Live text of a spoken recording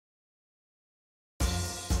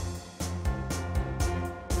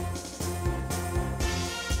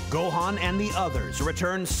Gohan and the others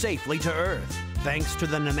return safely to Earth, thanks to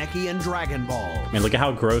the Namekian Dragon Balls. I mean, look at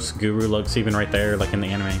how gross Guru looks even right there, like in the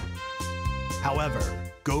anime. However,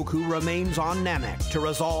 Goku remains on Namek to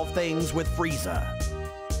resolve things with Frieza.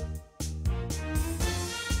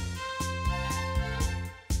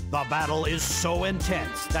 The battle is so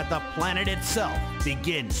intense that the planet itself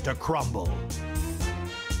begins to crumble.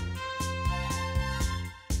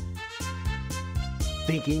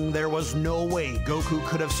 Thinking there was no way Goku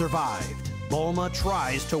could have survived, Bulma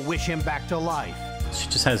tries to wish him back to life. She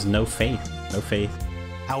just has no faith. No faith.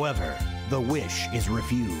 However, the wish is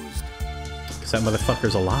refused. Because that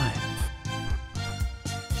motherfucker's alive.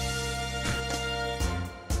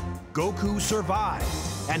 Goku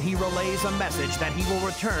survives, and he relays a message that he will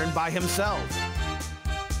return by himself.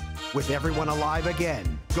 With everyone alive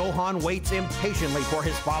again, Gohan waits impatiently for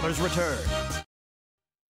his father's return.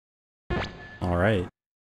 All right.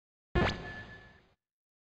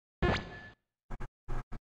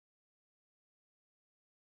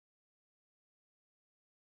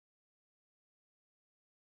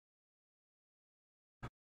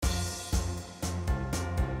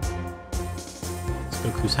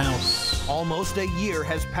 Goku's house. Almost a year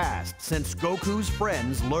has passed since Goku's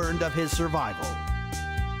friends learned of his survival.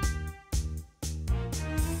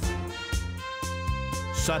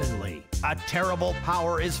 Suddenly, a terrible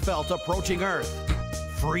power is felt approaching Earth.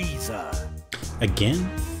 Frieza. Again?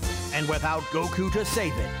 And without Goku to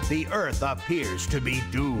save it, the Earth appears to be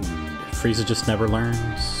doomed. Frieza just never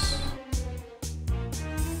learns.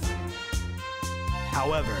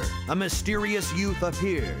 However, a mysterious youth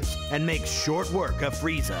appears and makes short work of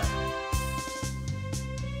Frieza.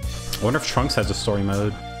 I wonder if Trunks has a story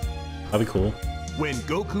mode. That'd be cool. When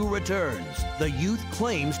Goku returns, the youth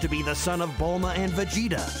claims to be the son of Bulma and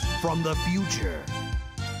Vegeta from the future.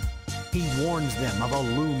 He warns them of a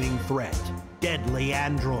looming threat, deadly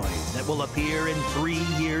androids that will appear in 3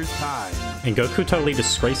 years' time. And Goku totally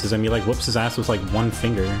disgraces him. He like whoops his ass with like one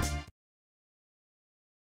finger.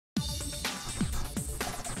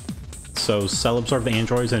 So Cell absorbed the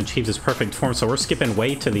androids and achieves his perfect form. So we're skipping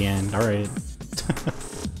way to the end. All right.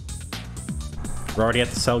 We're already at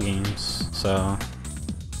the Cell games, so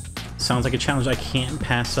sounds like a challenge I can't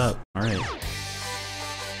pass up. All right.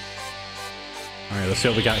 All right, let's see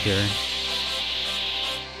what we got here.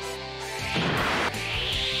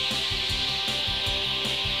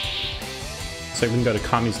 So we can go to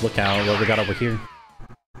Kami's Lookout. What we got over here?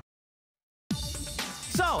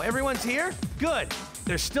 So, everyone's here? Good.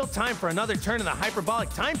 There's still time for another turn in the hyperbolic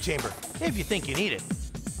time chamber, if you think you need it.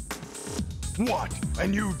 What?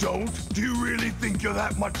 And you don't? Do you really think you're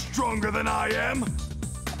that much stronger than I am?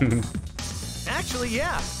 Actually,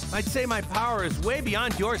 yeah. I'd say my power is way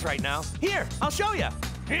beyond yours right now. Here, I'll show you.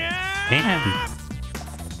 Damn.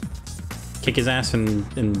 Kick his ass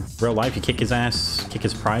in real life. You kick his ass, kick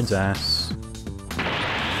his pride's ass.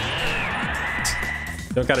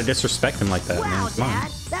 You don't gotta disrespect him like that, wow, man. Come Dad,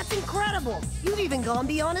 on. that's incredible. You've even gone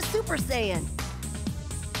beyond a Super Saiyan.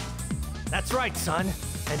 That's right, son.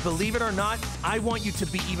 And believe it or not, I want you to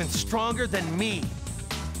be even stronger than me.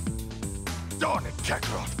 Darn it,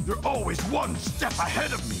 Kakarot. You're always one step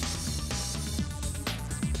ahead of me.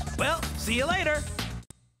 Well, see you later.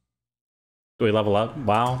 Do we level up?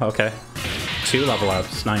 Wow, okay. 2 level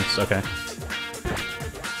ups. Nice, okay.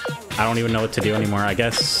 I don't even know what to do anymore. I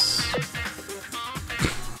guess...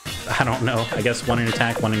 I don't know. I guess 1 in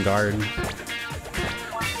attack, 1 in guard.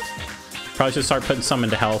 Probably should start putting some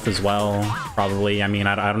into health as well. Probably. I mean,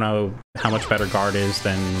 I don't know how much better guard is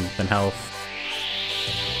than health.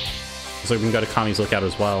 So we can go to Kami's Lookout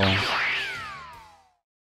as well.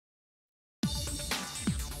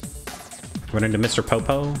 Run into Mr.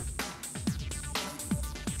 Popo.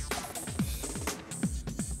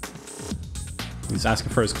 He's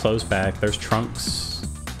asking for his clothes back. There's Trunks.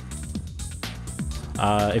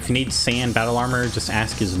 If you need sand battle armor, just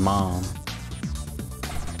ask his mom.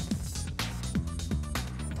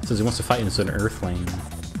 Says he wants to fight as an Earthling.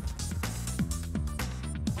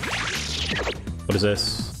 What is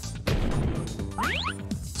this?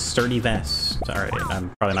 Sturdy vest. Alright,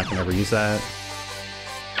 I'm probably not gonna ever use that.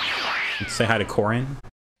 Let's say hi to Korin.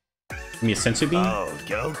 Give me a sensu beam. Oh,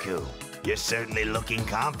 Goku. You're certainly looking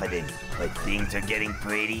confident, but things are getting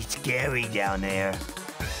pretty scary down there.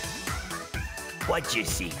 What's your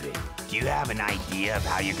secret? Do you have an idea of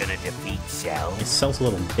how you're gonna defeat Cell? Cell's a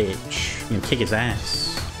little bitch. I'm gonna kick his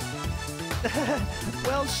ass.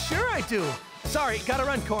 Well, sure I do. Sorry, gotta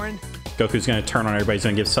run, Korin. Goku's gonna turn on everybody. He's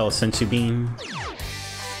gonna give Cell a sensu beam.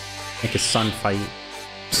 Make his son fight.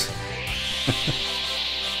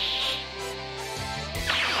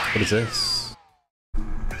 What is this?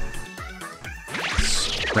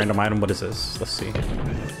 Random item, what is this? Let's see.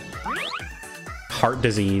 Heart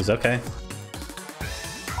disease, okay.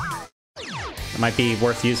 It might be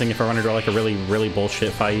worth using if I run into like a really, really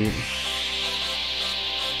bullshit fight.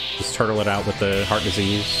 Just turtle it out with the heart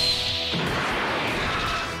disease.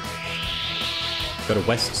 Go to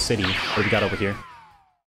West City. What do we got over here?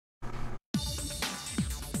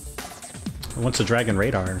 What's a dragon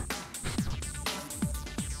radar?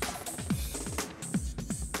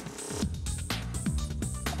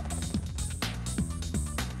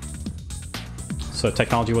 So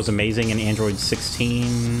technology was amazing in Android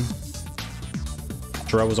 16.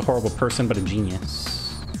 Jiro was a horrible person, but a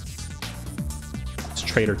genius. It's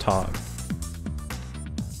Trader talk.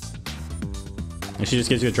 And she just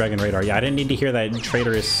gives you a dragon radar. Yeah, I didn't need to hear that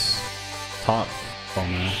traitorous talk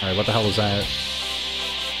from me. Alright, what the hell was that?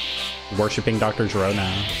 Worshipping Dr. Jiro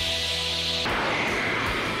now.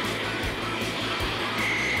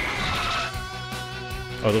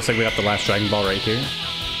 Oh, it looks like we got the last Dragon Ball right here.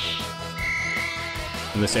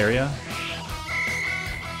 In this area.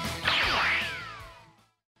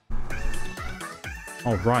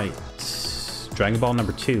 Alright. Dragon Ball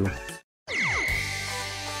number 2.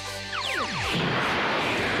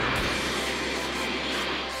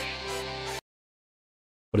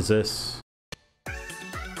 What is this?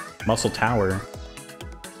 Muscle Tower.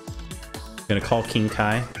 Gonna call King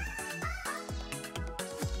Kai.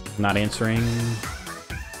 Not answering.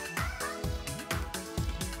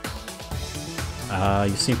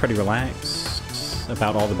 You seem pretty relaxed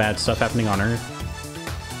about all the bad stuff happening on Earth.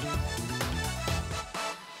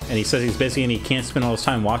 And he says he's busy and he can't spend all his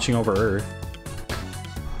time watching over Earth.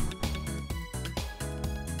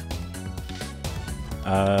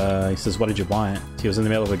 He says, what did you want? He was in the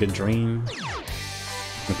middle of a good dream.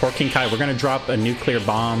 And poor King Kai, we're gonna drop a nuclear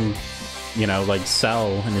bomb, you know, like cell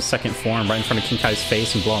in his second form right in front of King Kai's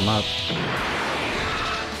face and blow him up.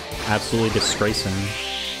 Absolutely disgrace him.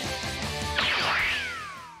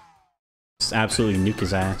 Just absolutely nuke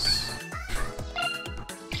his ass.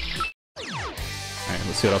 Alright,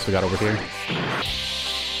 let's see what else we got over here.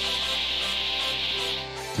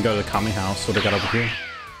 We go to the Kami house. What do we got over here?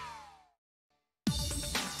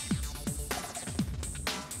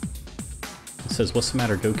 It says, what's the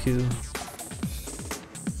matter, Goku?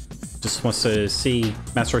 Just wants to see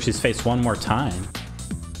Master Roshi's face one more time.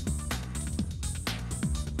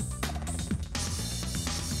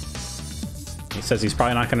 He says he's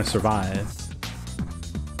probably not going to survive.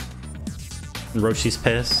 And Roshi's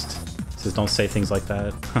pissed. He says, don't say things like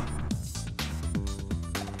that.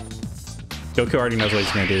 Goku already knows what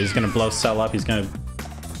he's going to do. He's going to blow Cell up. He's going to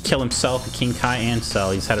kill himself, King Kai, and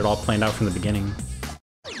Cell. He's had it all planned out from the beginning.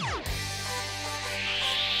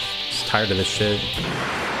 He's tired of this shit.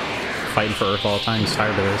 Fighting for Earth all the time. He's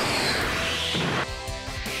tired of this.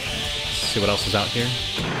 Let's see what else is out here.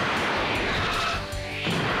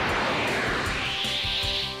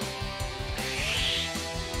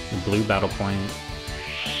 The blue battle point.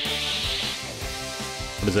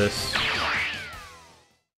 What is this?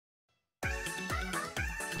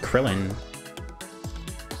 Krillin.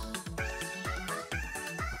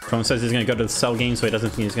 Krillin says he's gonna go to the Cell game, so he doesn't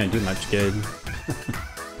think he's gonna do much good.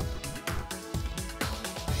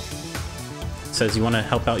 Says you want to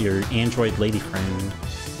help out your android lady friend.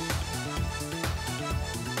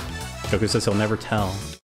 Goku says he'll never tell.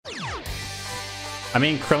 I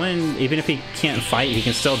mean, Krillin, even if he can't fight, he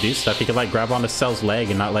can still do stuff. He could like grab onto Cell's leg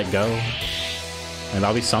and not let go. And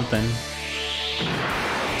that'll be something.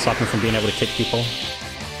 Stop him from being able to kick people.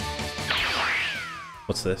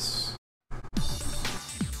 What's this?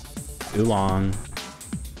 Oolong.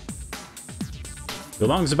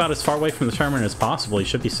 Oolong's about as far away from the tournament as possible. He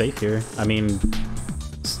should be safe here. I mean,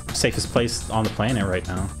 safest place on the planet right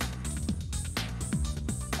now.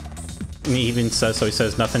 And he even says so. He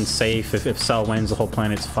says nothing's safe. If Cell wins, the whole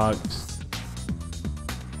planet's fucked.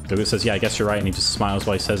 Goku says, yeah, I guess you're right. And he just smiles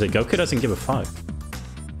while he says it. Goku doesn't give a fuck.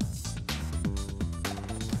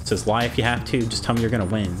 He says, lie if you have to. Just tell me you're gonna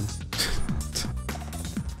win.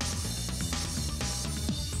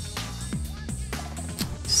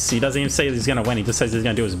 He doesn't even say he's gonna win, he just says he's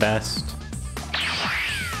gonna do his best.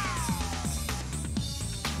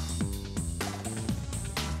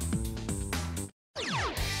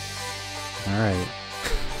 Alright.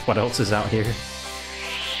 What else is out here?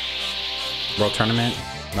 World Tournament?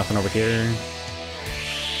 Nothing over here.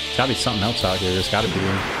 There's gotta be something else out here, there's gotta be.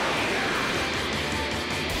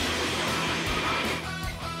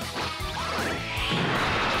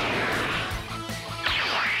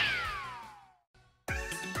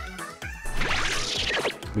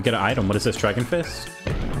 We get an item. What is this? Dragon Fist?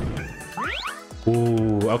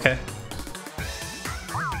 Ooh, okay.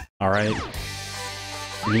 Alright.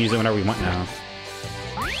 We can use it whenever we want now.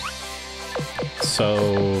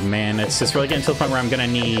 So, man, it's just really getting to the point where I'm gonna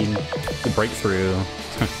need the breakthrough.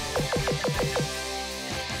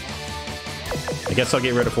 I guess I'll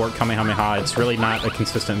get rid of Fork Kamehameha. It's really not a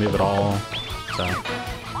consistent move at all. So,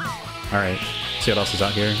 alright. See what else is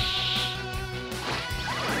out here.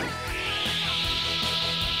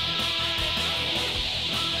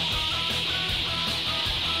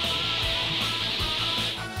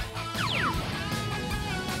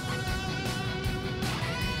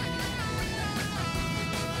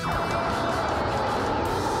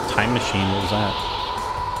 Time machine, what was that?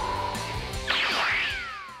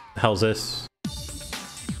 The hell's this?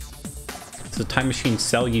 It's a time machine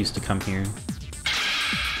Cell used to come here.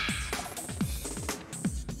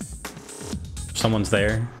 Someone's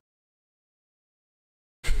there.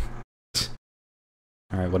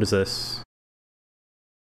 Alright, what is this?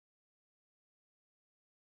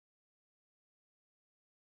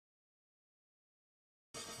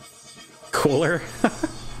 Cooler?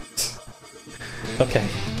 Okay.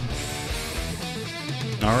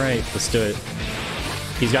 Alright, let's do it.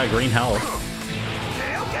 He's got green health.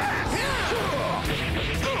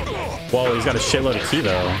 Whoa, he's got a shitload of ki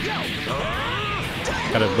though.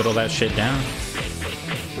 Gotta whittle that shit down.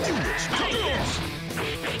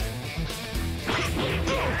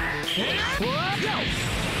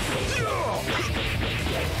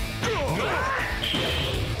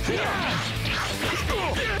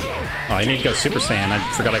 Oh, I need to go Super Saiyan. I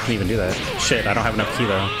forgot I can even do that. Shit, I don't have enough ki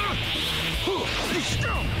though.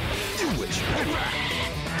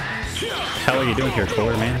 What the hell are you doing here,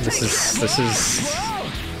 Cooler, man? This is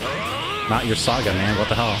not your saga, man. What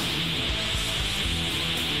the hell?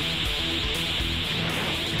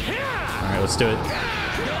 Alright, let's do it.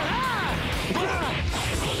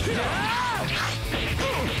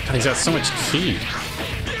 God, he's got so much ki.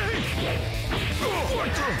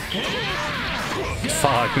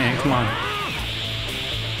 Fuck, man, come on.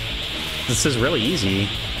 This is really easy.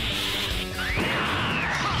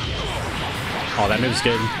 Oh, that move's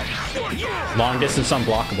good. Long distance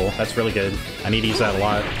unblockable. That's really good. I need to use that a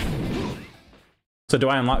lot. So do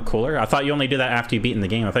I unlock Cooler? I thought you only do that after you beat in the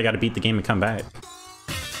game. I thought you got to beat the game and come back.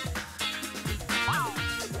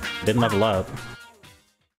 Didn't level up.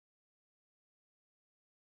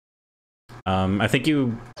 I think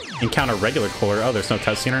you encounter regular Cooler. Oh, there's no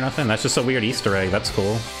cutscene or nothing? That's just a weird Easter egg. That's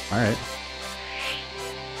cool. Alright.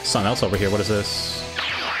 Something else over here. What is this?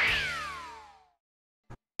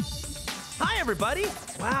 Hi, everybody!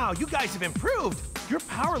 Wow, you guys have improved! Your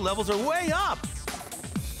power levels are way up!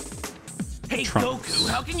 Hey, Trunks. Goku,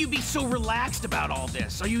 how can you be so relaxed about all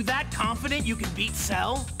this? Are you that confident you can beat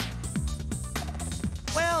Cell?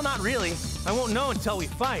 Well, not really. I won't know until we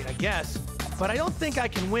fight, I guess. But I don't think I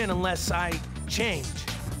can win unless I change.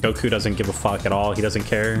 Goku doesn't give a fuck at all. He doesn't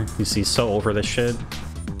care. He's so over this shit.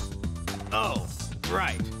 Oh,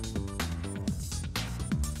 right.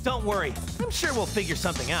 Don't worry. I'm sure we'll figure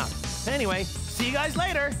something out. Anyway, see you guys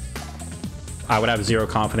later. I would have zero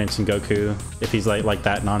confidence in Goku if he's like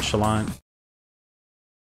that nonchalant. Do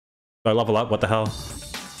I level up? What the hell?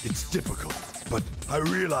 It's difficult, but I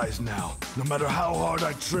realize now, no matter how hard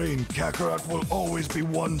I train, Kakarot will always be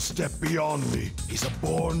one step beyond me. He's a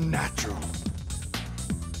born natural.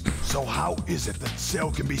 So how is it that Cell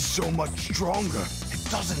can be so much stronger? It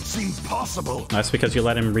doesn't seem possible. That's because you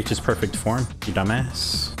let him reach his perfect form, you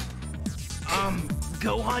dumbass.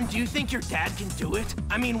 Gohan, do you think your dad can do it?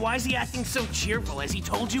 I mean, why is he acting so cheerful? Has he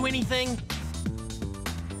told you anything?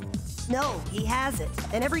 No, he hasn't.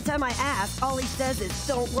 And every time I ask, all he says is,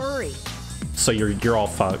 don't worry. So you're all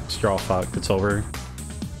fucked. You're all fucked. It's over.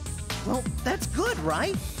 Well, that's good,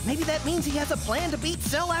 right? Maybe that means he has a plan to beat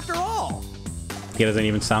Cell after all. He doesn't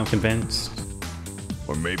even sound convinced.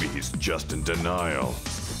 Or maybe he's just in denial.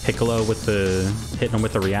 Piccolo with the hitting him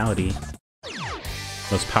with the reality.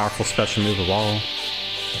 Most powerful special move of all.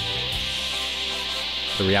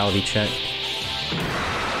 The reality check.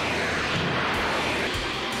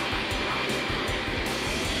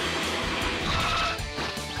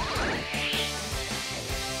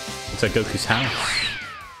 It's at Goku's house.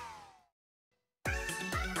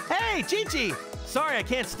 Hey, Chi-Chi! Sorry I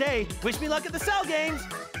can't stay. Wish me luck at the Cell games.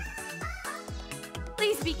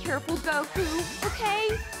 Please be careful, Goku, okay?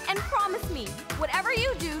 And promise me, whatever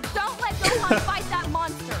you do, don't let Gohan fight that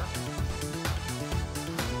monster.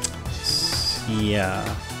 Yeah.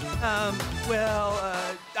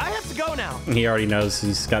 I have to go now. He already knows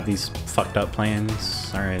he's got these fucked up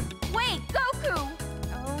plans. Alright. Wait, Goku!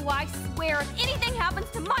 Oh, I swear, if anything happens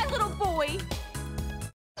to my little boy...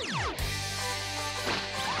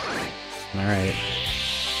 Alright.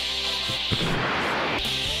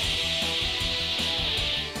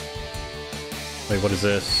 Wait, what is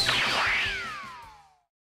this?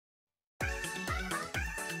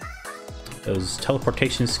 Those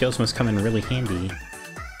teleportation skills must come in really handy.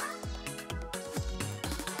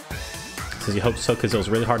 Says you hope so because it was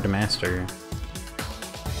really hard to master.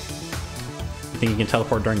 You think you can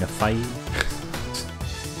teleport during a fight?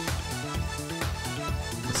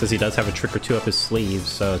 It says he does have a trick or two up his sleeves,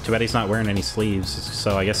 so too bad he's not wearing any sleeves.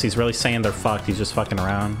 So I guess he's really saying they're fucked, he's just fucking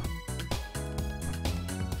around.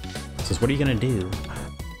 It says, what are you gonna do? You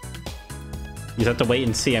just have to wait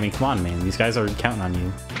and see. I mean, come on, man. These guys are counting on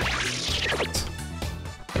you.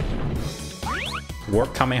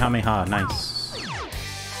 Warp Kamehameha, nice.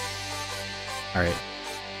 Alright.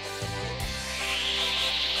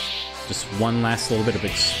 Just one last little bit of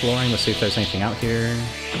exploring. Let's see if there's anything out here.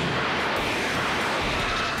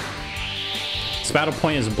 This battle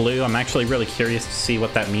point is blue. I'm actually really curious to see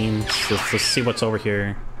what that means. Let's see what's over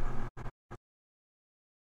here.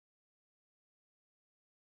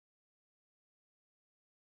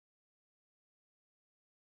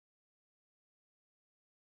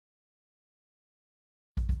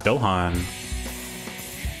 Gohan.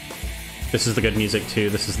 This is the good music too.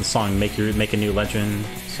 This is the song Make a New Legend.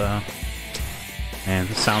 So, man,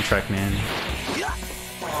 the soundtrack, man.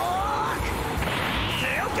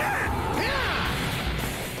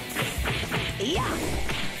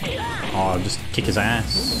 Oh, just kick his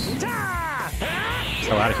ass.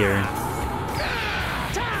 Go out of here.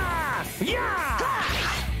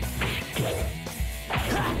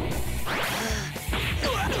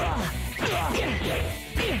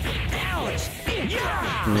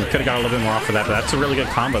 We could have got a little bit more off of that, but that's a really good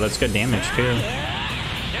combo. That's good damage, too.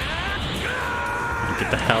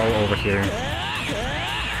 Get the hell over here.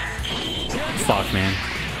 Fuck, man.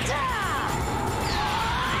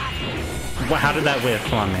 What? How did that whiff?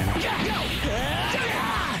 Come on, man.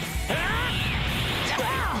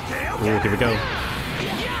 Ooh, here we go.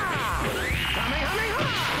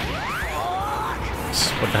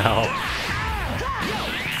 What the hell?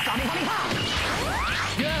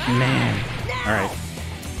 Man. Alright.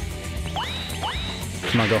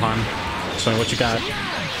 Come on, Gohan. Show me what you got.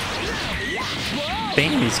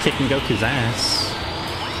 Damn, he's kicking Goku's ass.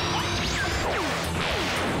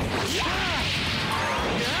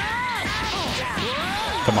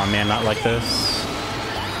 Come on, man, not like this.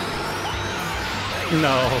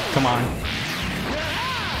 No, come on.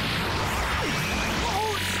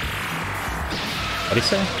 What'd he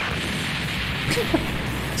say?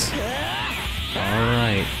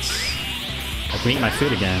 Alright. I can eat my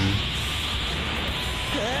food again.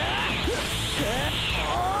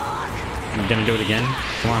 I'm gonna do it again.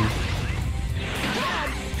 Come on.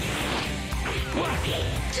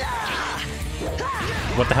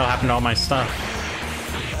 What the hell happened to all my stuff?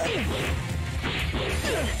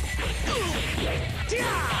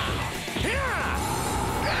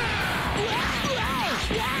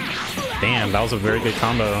 Damn, that was a very good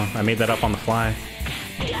combo. I made that up on the fly.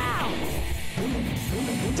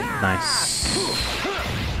 Nice.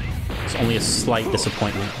 It's only a slight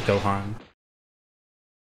disappointment, Gohan.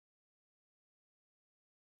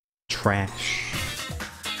 Trash.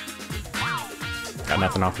 Got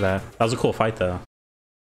nothing off of that. That was a cool fight, though.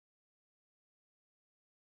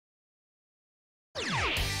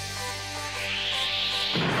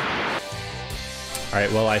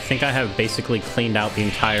 Alright, well, I think I have basically cleaned out the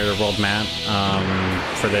entire world map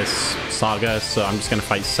for this saga, so I'm just gonna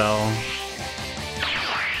fight Cell.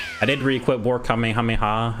 I did re-equip War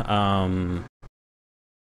Kamehameha.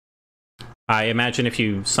 I imagine if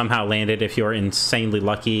you somehow landed, if you're insanely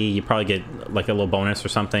lucky, you probably get like a little bonus or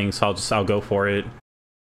something, so I'll go for it.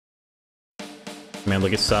 Man,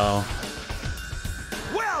 look at Cell.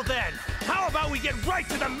 Well then, how about we get right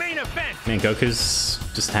to the main event? Man, Goku's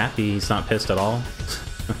just happy. He's not pissed at all.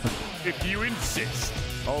 If you insist.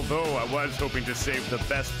 Although I was hoping to save the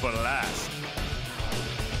best for last.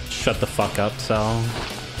 Shut the fuck up, Cell.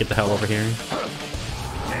 Get the hell over here.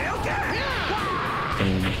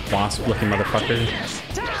 Fucking wasp-looking motherfucker.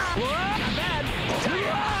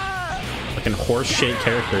 Fucking horse-shaped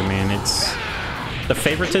character, man. It's... The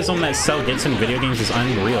favoritism that Cell gets in video games is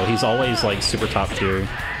unreal. He's always, like, super top tier.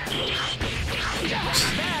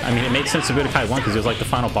 I mean, it made sense to Budokai 1 because he was, like, the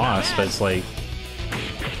final boss, but it's like...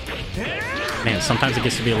 Man, sometimes it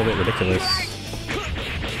gets to be a little bit ridiculous.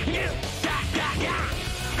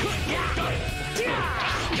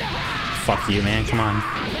 Fuck you, man. Come on.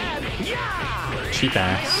 Cheap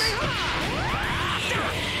ass.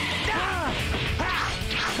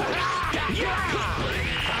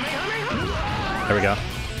 There we go.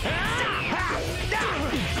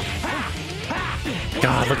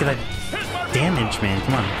 God, look at that damage, man.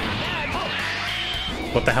 Come on.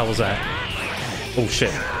 What the hell was that? Oh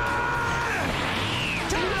shit.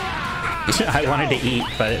 I wanted to eat,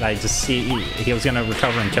 but I just he was gonna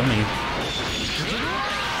recover and kill me.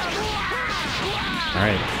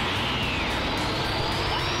 Alright.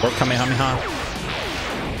 Work Kamehameha.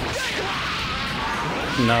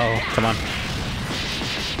 No, come on.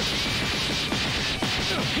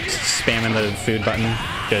 Spamming the food button.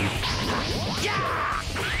 Good.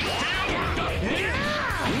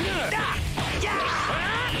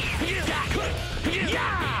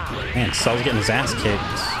 Man, Cell's getting his ass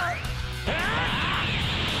kicked.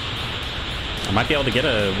 I might be able to get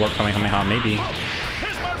a Warp Kamehameha, maybe.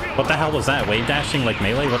 What the hell was that? Wave dashing like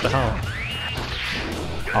melee? What the hell?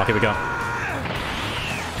 Oh, here we go.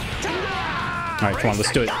 Alright, come on,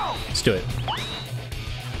 let's do it. Let's do it.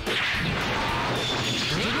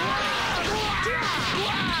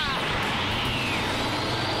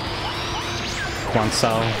 Come on,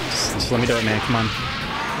 Cell. Just let me do it, man. Come on.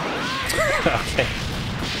 Okay.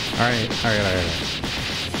 Alright, alright, alright.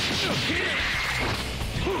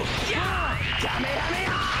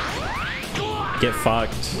 Get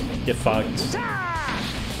fucked. Get fucked.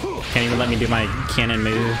 Can't even let me do my cannon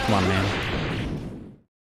move. Come on, man.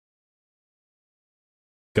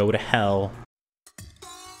 Go to hell.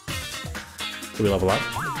 Do we level up?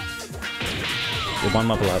 We're one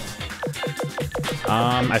level up.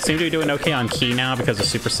 I seem to be doing okay on Ki now because of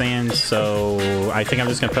Super Saiyan, so I think I'm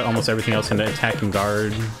just gonna put almost everything else into attack and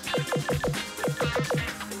guard.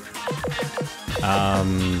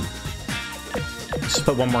 Just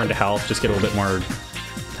put one more into health, just get a little bit more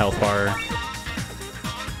health bar.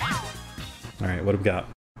 Alright, what have we got?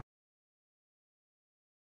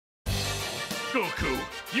 Goku,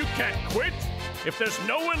 you can't quit! If there's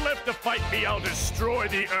no one left to fight me, I'll destroy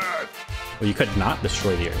the Earth! Well, you could not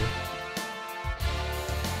destroy the Earth.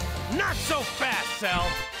 Not so fast, Cell.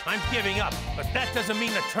 I'm giving up, but that doesn't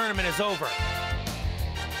mean the tournament is over.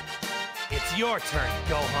 It's your turn,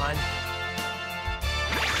 Gohan.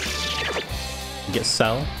 Get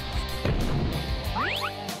Cell.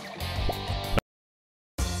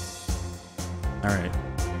 Alright.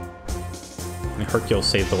 Hercule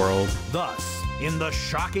saved the world. Thus, in the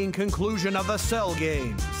shocking conclusion of the Cell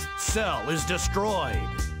games, Cell is destroyed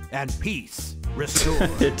and peace restored.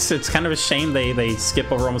 It's kind of a shame they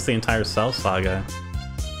skip over almost the entire Cell saga.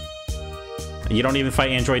 You don't even fight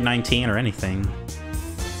Android 19 or anything.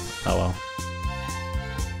 Oh well.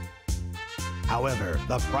 However,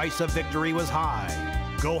 the price of victory was high.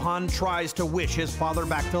 Gohan tries to wish his father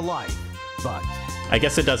back to life, but I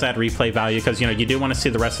guess it does add replay value because, you know, you do want to see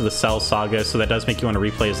the rest of the Cell saga, so that does make you want to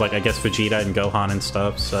replay as, like, I guess Vegeta and Gohan and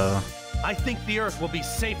stuff, so... I think the Earth will be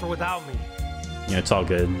safer without me. Yeah, it's all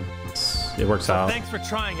good. It works out. Thanks for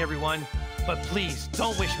trying, everyone, but please,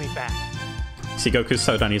 don't wish me back. See, Goku's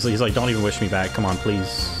so done. He's like, don't even wish me back. Come on,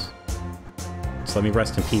 please. Just let me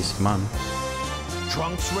rest in peace. Come on.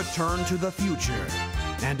 Trunks returned to the future,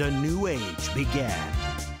 and a new age began.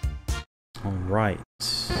 All right.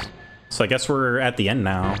 So I guess we're at the end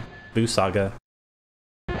now. Buu Saga.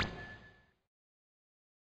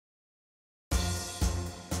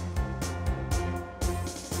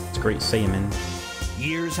 It's great Saiyaman.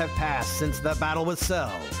 Years have passed since the battle with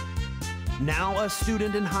Cell. Now a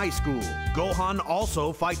student in high school, Gohan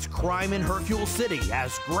also fights crime in Hercule City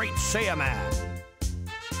as Great Saiyaman.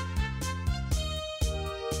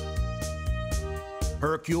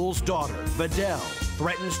 Hercule's daughter, Videl,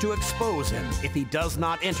 threatens to expose him if he does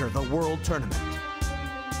not enter the World Tournament.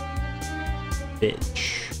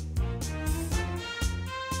 Bitch.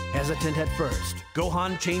 Hesitant at first,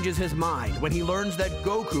 Gohan changes his mind when he learns that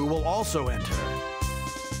Goku will also enter.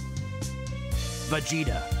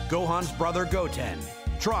 Vegeta, Gohan's brother Goten,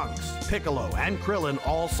 Trunks, Piccolo, and Krillin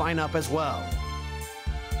all sign up as well.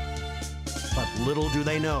 But little do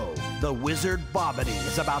they know, the wizard Babidi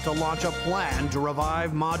is about to launch a plan to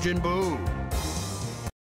revive Majin Buu.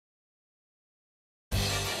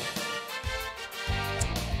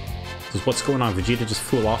 What's going on? Vegeta just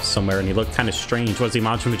flew off somewhere and he looked kind of strange. Was he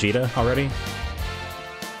Majin Vegeta already?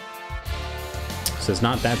 Says,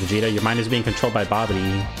 not that, Vegeta. Your mind is being controlled by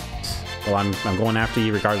Babidi. Well, I'm going after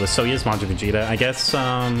you regardless. So he is Majin Vegeta. I guess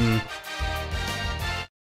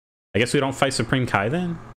we don't fight Supreme Kai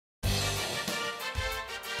then?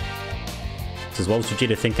 Says, what was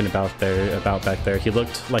Vegeta thinking about back there? He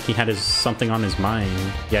looked like he had something on his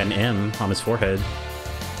mind. Yeah, an M on his forehead.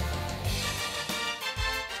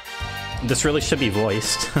 This really should be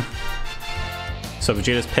voiced. So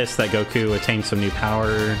Vegeta's pissed that Goku attained some new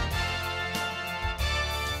power.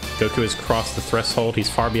 Goku has crossed the threshold.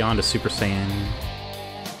 He's far beyond a Super Saiyan.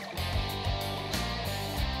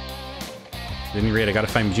 At any rate, I gotta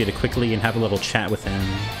find Vegeta quickly and have a little chat with him.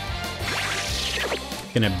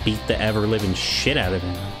 Gonna beat the ever-living shit out of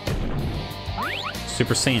him.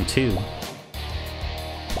 Super Saiyan 2.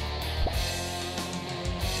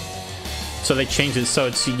 So they changed it so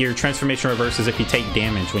it's your transformation reverses if you take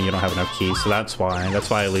damage when you don't have enough keys. So that's why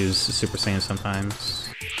I lose Super Saiyan sometimes.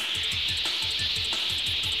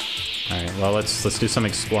 All right, well let's do some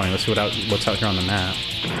exploring. Let's see what's out here on the map.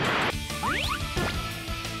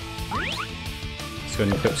 Let's go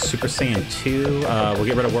ahead and equip Super Saiyan 2. We'll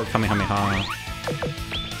get rid of Warp Kamehameha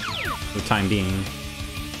for the time being.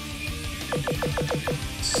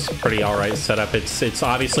 It's pretty alright setup. It's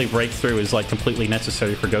obviously Breakthrough is like completely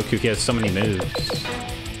necessary for Goku. He has so many moves.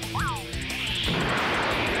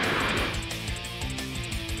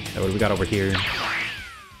 Okay, what do we got over here?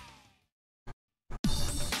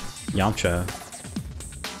 Yamcha.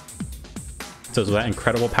 So was that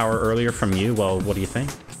incredible power earlier from you? Well, what do you think?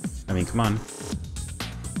 I mean, come on.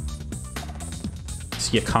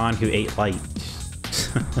 It's Yakan who ate light.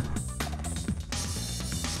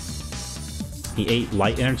 He ate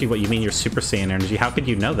light energy? What, you mean your Super Saiyan energy? How could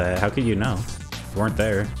you know that? How could you know? You weren't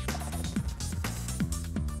there.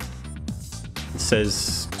 It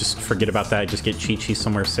says, just forget about that. Just get Chi-Chi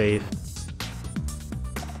somewhere safe.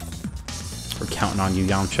 We're counting on you,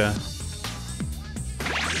 Yamcha.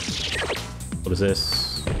 What is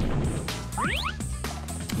this?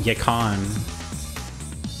 Yakan.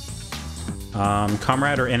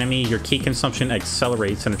 Comrade or enemy, your ki consumption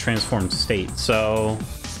accelerates in a transformed state. So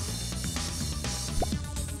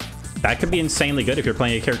that could be insanely good if you're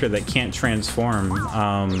playing a character that can't transform.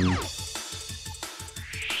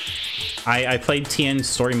 I played Tien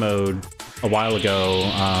story mode a while ago,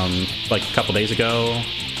 like a couple days ago.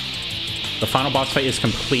 The final boss fight is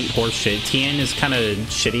complete horseshit. Tien is kind of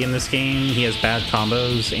shitty in this game. He has bad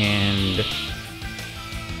combos, and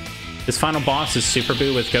this final boss is Super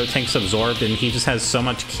Buu with Gotenks absorbed, and he just has so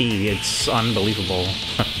much ki. It's unbelievable.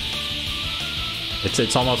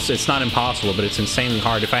 It's almost, it's not impossible, but it's insanely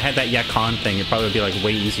hard. If I had that Yakan thing, it probably would be like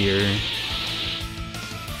way easier.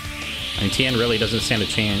 I mean, Tien really doesn't stand a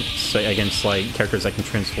chance against like characters that can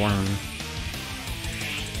transform.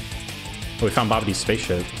 Oh, we found Babidi's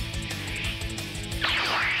spaceship.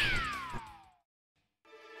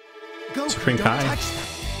 Goku, Supreme don't Kai. touch them.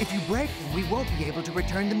 If you break them, we won't be able to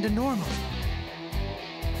return them to normal.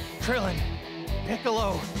 Krillin,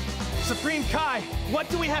 Piccolo, Supreme Kai, what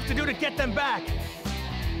do we have to do to get them back?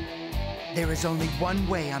 There is only one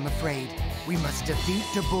way, I'm afraid. We must defeat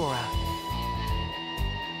Dabura.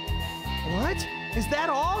 What? Is that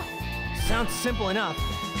all? Sounds simple enough.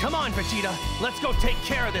 Come on, Vegeta, let's go take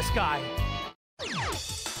care of this guy.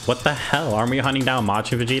 What the hell? Aren't we hunting down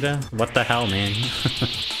Machin Vegeta? What the hell, man?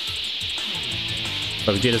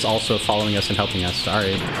 But Vegeta's also following us and helping us.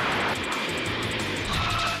 Alright.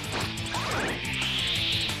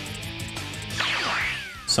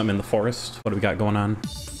 Something in the forest. What do we got going on?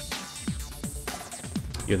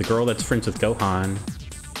 You're the girl that's friends with Gohan.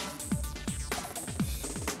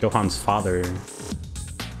 Gohan's father.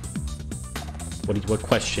 What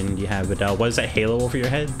question do you have, Vidal? What is that halo over your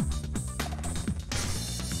head?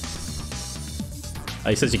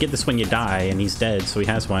 He says you get this when you die, and he's dead, so he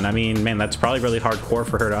has one. I mean, man, that's probably really hardcore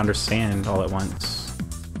for her to understand all at once.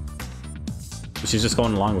 But she's just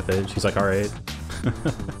going along with it. She's like, alright.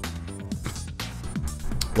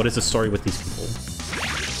 What is the story with these people?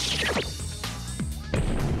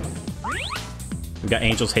 We got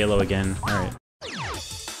Angel's Halo again. Alright.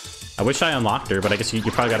 I wish I unlocked her, but I guess you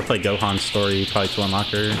probably gotta play Gohan's story probably to unlock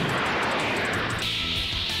her.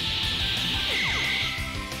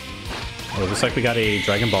 Oh, looks like we got a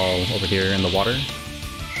Dragon Ball over here in the water.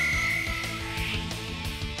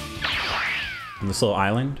 On this little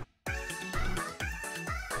island.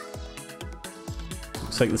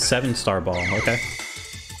 Looks like the 7-star ball. Okay.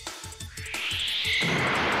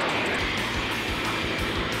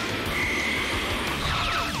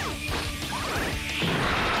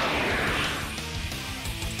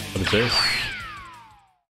 What is this?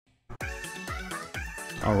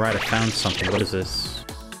 Alright, I found something. What is this?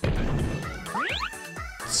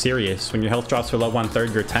 Serious. When your health drops below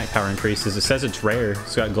 1/3, your attack power increases. It says it's rare.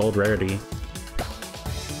 It's got gold rarity.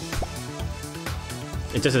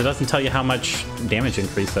 It doesn't tell you how much damage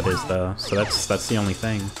increase that is though. So that's the only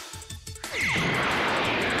thing.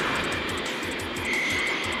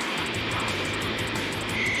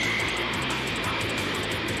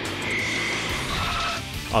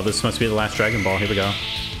 Oh, this must be the last Dragon Ball. Here we go.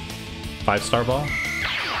 5-star ball.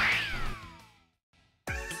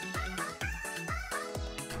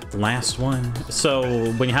 Last one.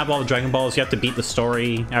 So when you have all the Dragon Balls, you have to beat the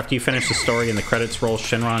story. After you finish the story and the credits roll,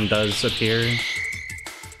 Shenron does appear.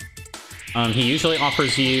 He usually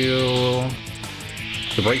offers you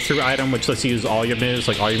The breakthrough item, which lets you use all your moves,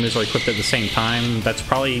 like all your moves are equipped at the same time, that's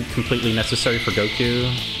probably completely necessary for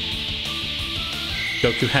Goku.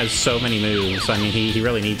 Goku has so many moves. I mean, he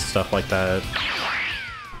really needs stuff like that.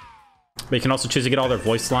 But you can also choose to get all their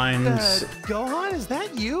voice lines. Gohan, is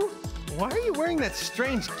that you? Why are you wearing that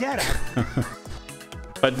strange getup?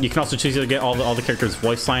 But you can also choose to get all the characters'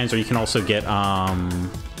 voice lines, or you can also get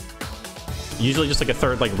usually just like a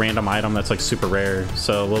third like random item that's like super rare.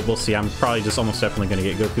 So we'll see. I'm probably just almost definitely gonna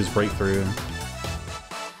get Goku's breakthrough.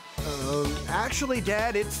 Actually,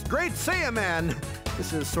 Dad, it's Great Saiyaman.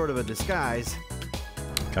 This is sort of a disguise.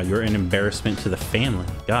 God, you're an embarrassment to the family.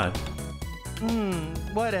 God.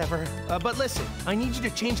 Whatever. But listen, I need you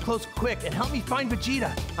to change clothes quick and help me find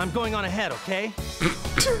Vegeta. I'm going on ahead, okay?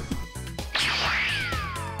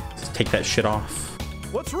 Just take that shit off.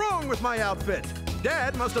 What's wrong with my outfit?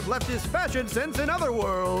 Dad must have left his fashion sense in other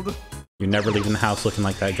world. You're never leaving the house looking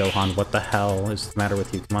like that, Gohan. What the hell is the matter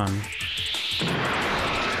with you? Come on.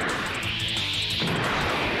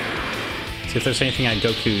 See if there's anything at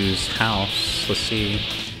Goku's house. Let's see.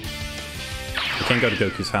 We can't go to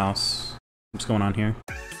Goku's house. What's going on here?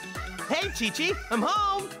 Hey, Chi-Chi, I'm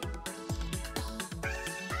home!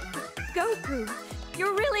 Goku,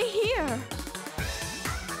 you're really here.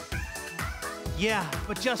 Yeah,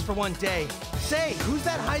 but just for one day. Say, who's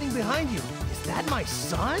that hiding behind you? Is that my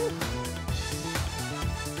son?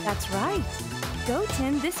 That's right.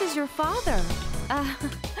 Goten, this is your father.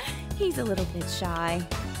 He's a little bit shy.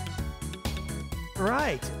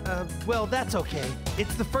 Right. Well, that's okay.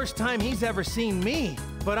 It's the first time he's ever seen me.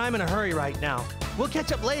 But I'm in a hurry right now. We'll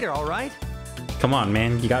catch up later, all right? Come on,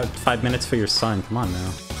 man. You got 5 minutes for your son. Come on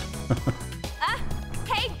now.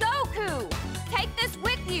 Hey, Goku! Take this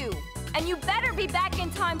with you. And you better be back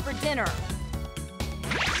in time for dinner.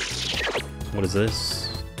 What is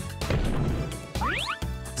this?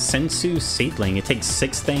 Sensu Seedling. It takes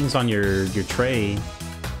 6 things on your tray.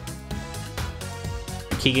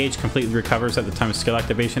 The key gauge completely recovers at the time of skill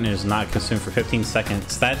activation and is not consumed for 15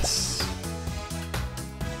 seconds. That's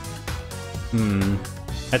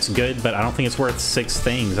good, but I don't think it's worth 6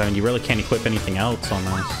 things. I mean, you really can't equip anything else on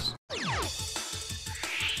this.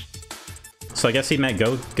 So I guess he met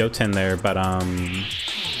Goten there, but I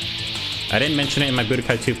didn't mention it in my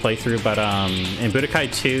Budokai 2 playthrough, but in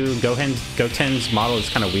Budokai 2, Goten's model is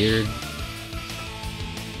kind of weird.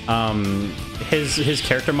 His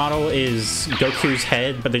character model is Goku's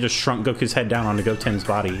head, but they just shrunk Goku's head down onto Goten's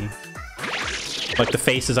body. Like, the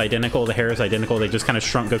face is identical, the hair is identical, they just kind of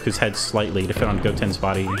shrunk Goku's head slightly to fit on Goten's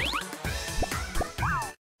body.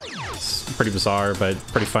 It's pretty bizarre, but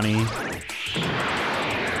pretty funny.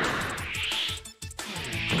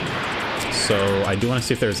 So, I do want to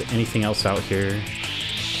see if there's anything else out here.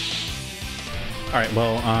 Alright,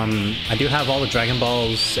 well, I do have all the Dragon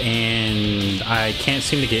Balls, and I can't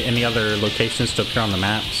seem to get any other locations to appear on the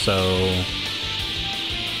map, so...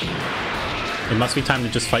 it must be time to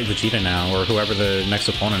just fight Vegeta now, or whoever the next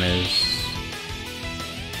opponent is.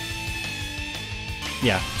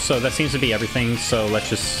 Yeah, so that seems to be everything, so let's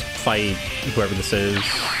just fight whoever this is.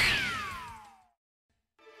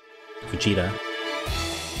 Vegeta.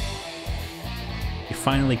 You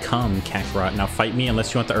finally come, Kakarot. Now fight me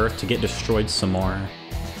unless you want the Earth to get destroyed some more.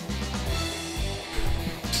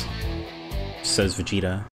 Says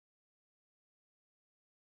Vegeta.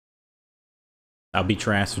 I'll beat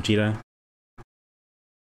your ass, Vegeta.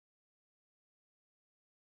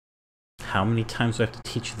 How many times do I have to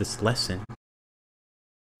teach you this lesson?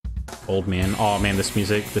 Old man. Oh man, this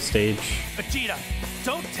music, this stage. Vegeta,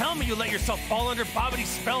 don't tell me you let yourself fall under Babidi's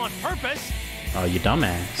spell on purpose! Oh, you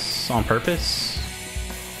dumbass. On purpose?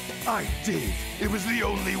 I did. It was the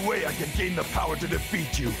only way I could gain the power to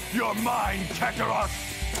defeat you. You're mine, Kakarot!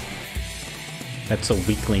 That's a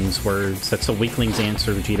weakling's words. That's a weakling's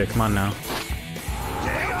answer, Vegeta. Come on now.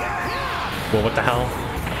 Well, what the hell?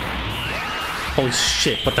 Holy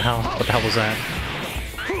shit, what the hell? What the hell was that?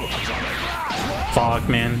 Fog,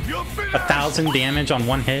 man. 1,000 damage on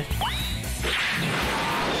one hit?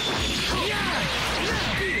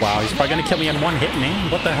 Wow, he's probably gonna kill me in one hit, man.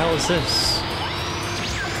 What the hell is this?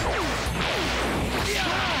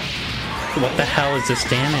 What the hell is this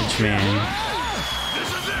damage, man?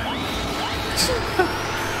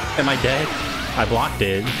 Am I dead? I blocked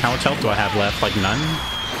it. How much health do I have left? Like none?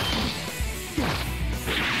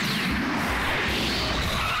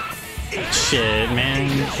 Shit, man.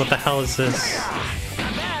 What the hell is this?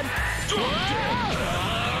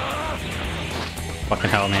 Fucking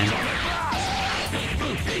hell, man.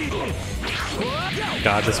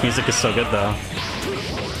 God, this music is so good, though.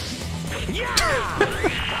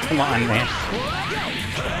 Come on, man.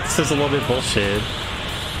 This is a little bit bullshit.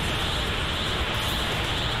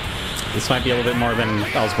 This might be a little bit more than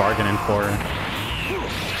I was bargaining for.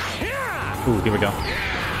 Ooh, here we go.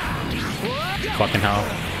 Fucking hell.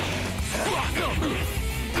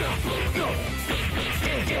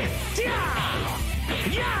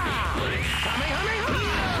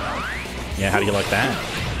 Yeah, how do you like that?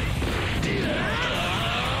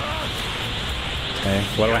 Okay,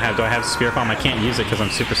 what do I have? Do I have Spear Palm? I can't use it because I'm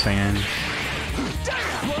Super Saiyan.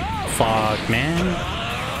 Fuck, man.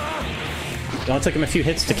 It only took him a few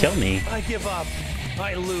hits to kill me. I give up.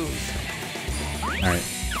 I lose. Alright,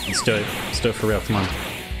 let's do it. Let's do it for real. Come on.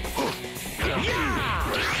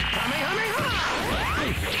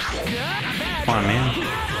 Come on, man.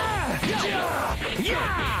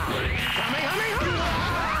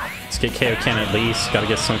 Let's get KO Ken at least. Gotta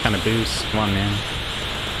get some kind of boost. Come on, man.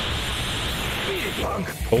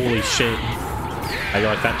 Holy shit. How you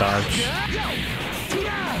like that dodge?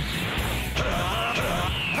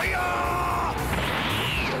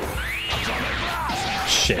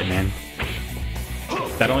 Shit, man.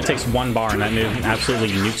 That only takes one bar and that move absolutely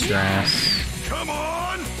nukes your ass. Come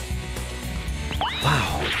on!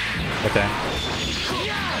 Wow. Okay.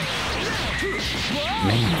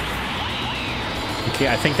 Man. Okay,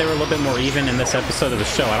 I think they were a little bit more even in this episode of the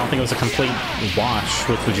show. I don't think it was a complete wash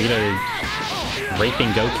with Vegeta raping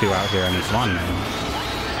Goku out here. I mean, come on, man.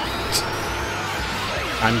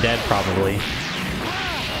 I'm dead, probably.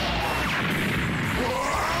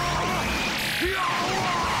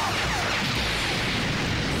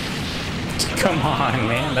 Come on,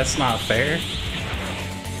 man. That's not fair.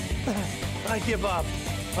 I give up.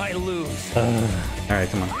 I lose. Alright,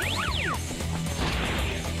 come on.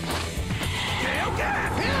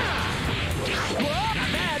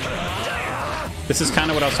 This is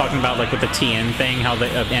kind of what I was talking about, like with the TN thing, how the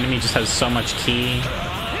enemy just has so much ki.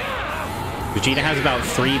 Vegeta has about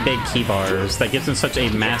 3 big ki bars. That gives him such a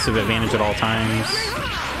massive advantage at all times.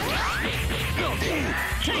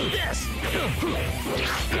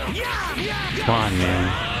 Come on,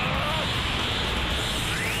 man.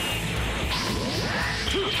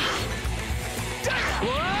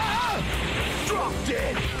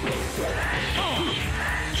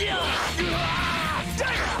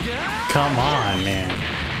 Come on, man.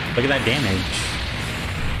 Look at that damage.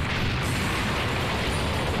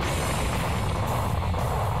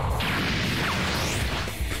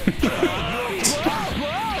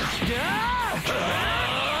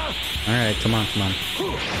 Alright, come on, come on.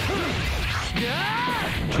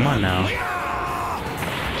 Come on now.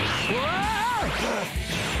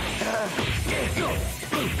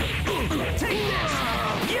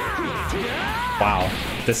 Wow.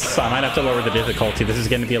 This, I might have to lower the difficulty. This is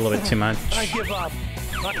going to be a little bit too much. I give up.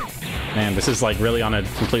 Man, this is like really on a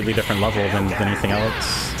completely different level than anything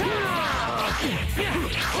else.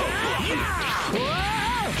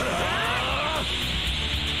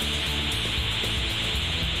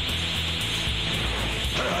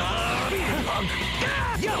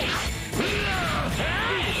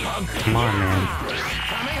 Come on, man.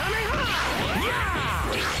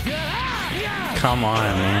 Come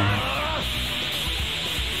on, man.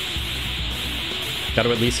 Gotta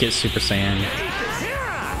at least get Super Saiyan.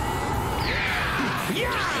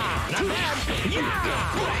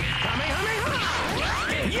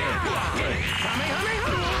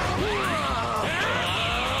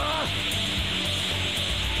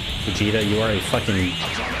 Vegeta, you are a fucking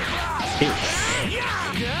bitch.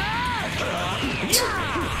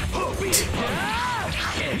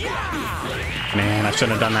 Man, I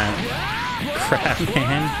shouldn't have done that. Crap,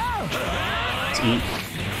 man. Let's eat.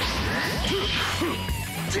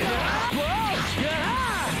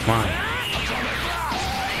 Come on.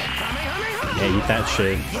 Yeah, eat that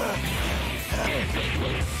shit.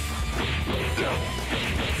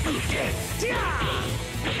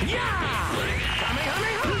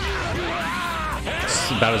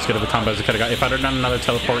 It's about as good of a combo as I could have got. If I'd have done another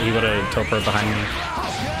teleport, he would have teleported behind me.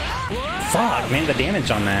 Fuck, man, the damage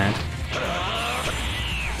on that.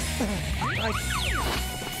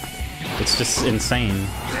 It's just insane.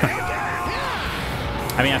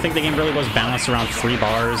 I mean, I think the game really was balanced around 3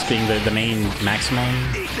 bars being the main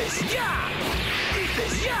maximum.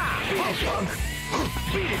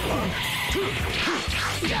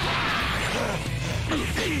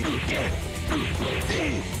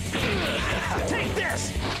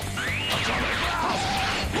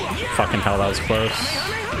 Fucking hell, that was close.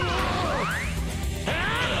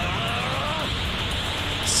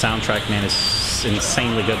 Soundtrack, man, is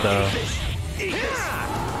insanely good though.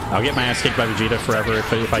 I'll get my ass kicked by Vegeta forever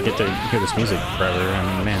if I get to hear this music forever.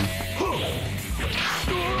 I mean, man.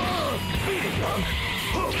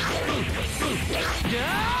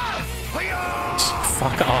 Just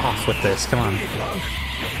fuck off with this. Come on.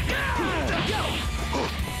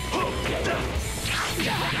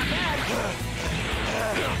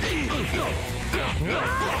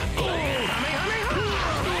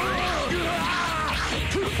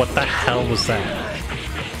 What the hell was that?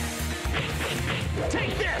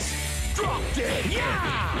 Take this! Drop dead!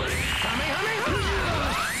 Yeah!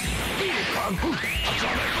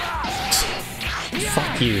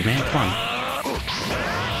 Fuck you, man. Come on.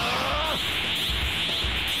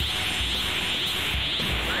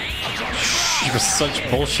 You were such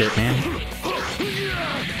bullshit, man.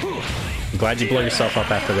 I'm glad you blow yourself up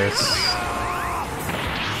after this.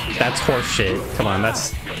 That's horseshit. Come on,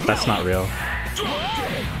 that's not real.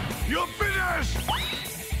 You're finished!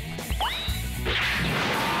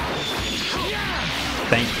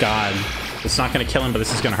 Thank God. It's not gonna kill him, but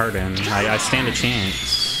this is gonna hurt him. I stand a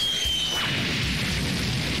chance.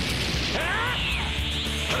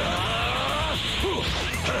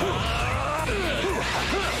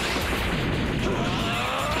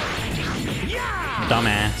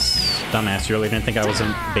 Dumbass, you really didn't think I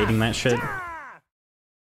wasn't baiting that shit?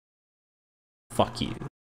 Fuck you.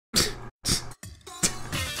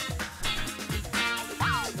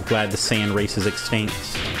 Glad the sand race is extinct.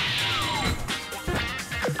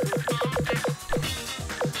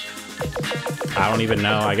 I don't even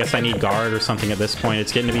know. I guess I need guard or something at this point.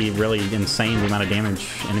 It's getting to be really insane the amount of damage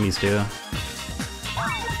enemies do.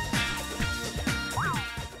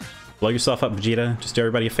 Blow yourself up, Vegeta. Just do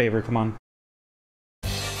everybody a favor, come on.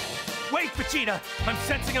 Wait, Vegeta! I'm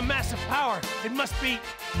sensing a massive power. It must be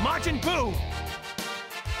Majin Buu.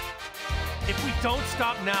 If we don't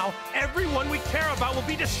stop now, everyone we care about will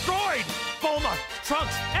be destroyed! Bulma,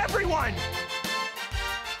 Trunks, everyone!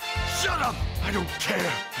 Shut up! I don't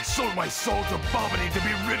care. I sold my soul to Bobbity to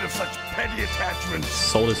be rid of such petty attachments.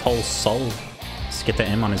 Sold his whole soul. Just get the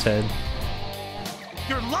M on his head.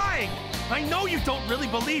 You're lying! I know you don't really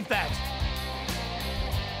believe that!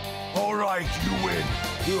 All right, you win.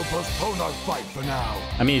 We'll postpone our fight for now.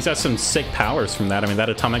 I mean, he's got some sick powers from that. I mean, that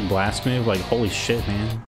atomic blast move, like, holy shit,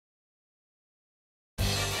 man.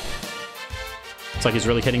 It's like he's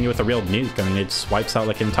really hitting you with a real nuke. I mean, it wipes out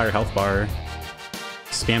like an entire health bar.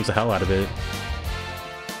 Spams the hell out of it.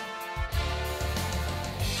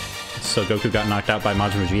 So Goku got knocked out by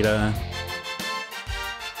Majin Vegeta.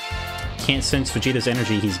 Can't sense Vegeta's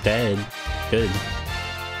energy, he's dead. Good.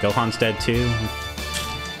 Gohan's dead too.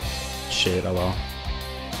 Shit, oh well.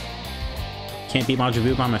 Can't beat Majin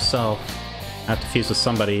Buu by myself. I have to fuse with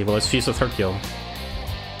somebody. Well, let's fuse with Hercule.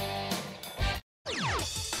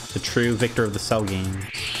 The true victor of the Cell games.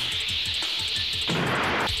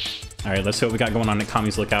 Alright, let's see what we got going on at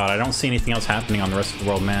Kami's Lookout. I don't see anything else happening on the rest of the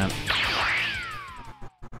world map.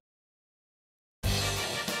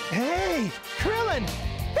 Hey! Krillin!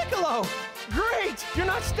 Piccolo! Great! You're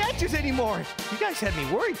not statues anymore! You guys had me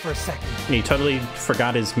worried for a second. He totally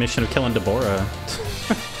forgot his mission of killing Deborah.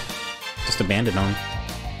 Just abandoned him.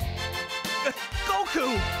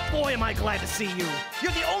 Goku! Boy, am I glad to see you!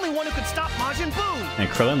 You're the only one who can stop Majin Buu! And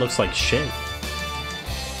Krillin looks like shit.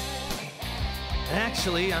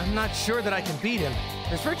 Actually, I'm not sure that I can beat him.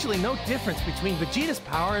 There's virtually no difference between Vegeta's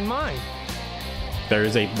power and mine. There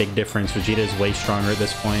is a big difference. Vegeta is way stronger at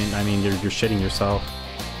this point. I mean, you're shitting yourself.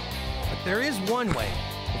 But there is one way.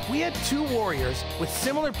 If we had two warriors with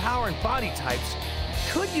similar power and body types,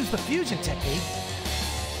 we could use the fusion technique.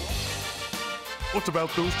 What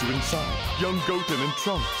about those two inside? Young Goten and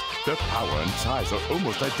Trunks. Their power and size are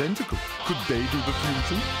almost identical. Could they do the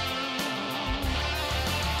fusion?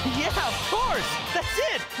 Yeah, of course! That's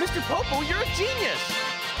it! Mr. Popo, you're a genius!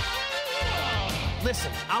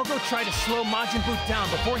 Listen, I'll go try to slow Majin Buu down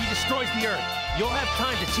before he destroys the Earth. You'll have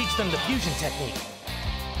time to teach them the fusion technique.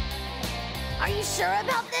 Are you sure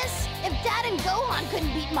about this? If Dad and Gohan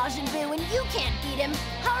couldn't beat Majin Buu and you can't beat him,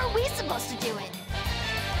 how are we supposed to do it?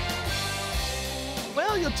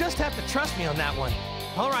 Well, you'll just have to trust me on that one.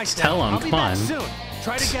 All right, Just then. tell him, I'll be come back on. soon.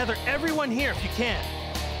 Try to gather everyone here if you can.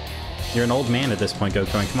 You're an old man at this point,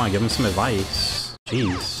 Goku. And come on, give him some advice.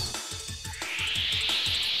 Jeez.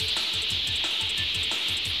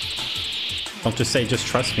 Don't just say, just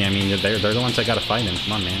trust me. I mean, they're the ones that gotta fight him.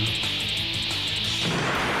 Come on, man.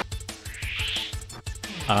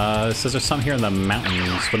 It says there's some here in the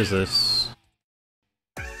mountains. What is this?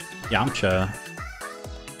 Yamcha.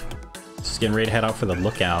 Just getting ready to head out for the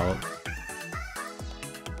lookout.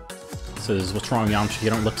 It says, what's wrong, Yamcha? You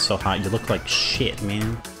don't look so hot. You look like shit,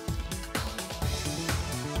 man.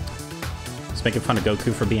 It's making fun of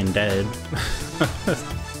Goku for being dead.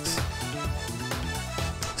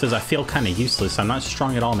 It says, I feel kind of useless. I'm not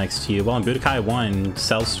strong at all next to you. Well, in Budokai 1,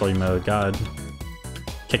 Cell story mode, God.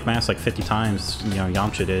 Kicked my ass like 50 times, you know,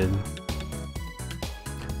 Yamcha did.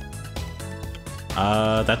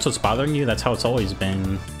 That's what's bothering you? That's how it's always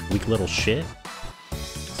been. Weak little shit.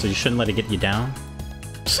 So you shouldn't let it get you down?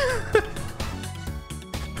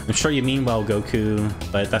 I'm sure you mean well, Goku,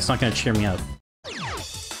 but that's not gonna cheer me up.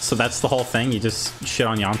 So that's the whole thing? You just shit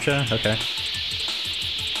on Yamcha? Okay.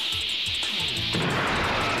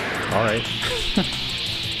 Alright.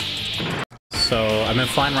 So I've been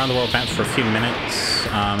flying around the world maps for a few minutes.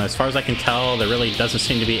 As far as I can tell, there really doesn't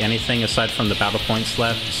seem to be anything aside from the battle points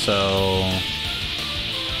left, so...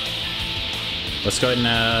 Let's go ahead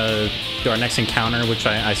and do our next encounter, which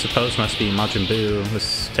I suppose must be Majin Buu.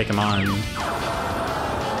 Let's take him on.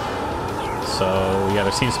 So, yeah,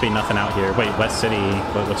 there seems to be nothing out here. Wait, West City.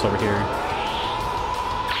 What's over here?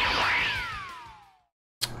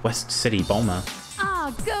 West City, Bulma.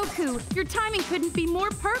 Ah, Goku, your timing couldn't be more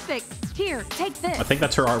perfect. Here, take this. I think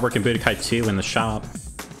that's her artwork in Budokai 2 in the shop.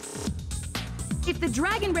 If the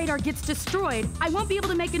dragon radar gets destroyed, I won't be able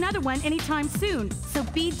to make another one anytime soon. So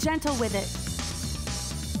be gentle with it.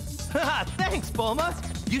 Thanks, Bulma.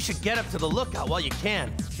 You should get up to the lookout while you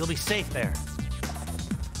can. You'll be safe there.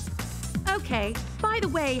 Okay. By the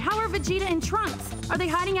way, how are Vegeta and Trunks? Are they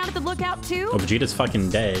hiding out at the lookout too? Oh, Vegeta's fucking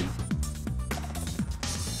dead.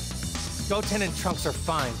 Goten and Trunks are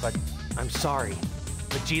fine, but I'm sorry.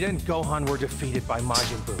 Vegeta and Gohan were defeated by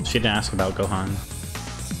Majin Buu. She didn't ask about Gohan.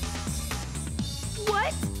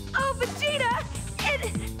 What? Oh, Vegeta!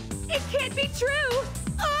 It can't be true!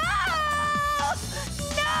 Oh!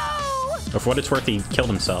 No! But for what it's worth, he killed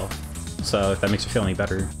himself. So if that makes you feel any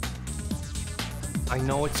better. I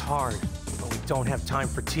know it's hard, but we don't have time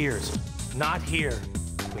for tears. Not here.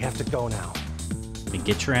 We have to go now.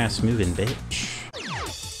 Get your ass moving, bitch.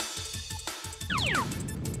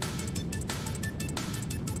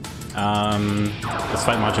 Let's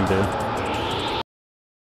fight Majin Buu.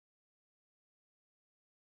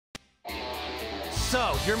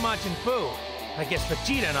 So, you're Majin Buu. I guess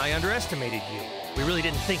Vegeta and I underestimated you. We really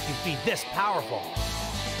didn't think you'd be this powerful.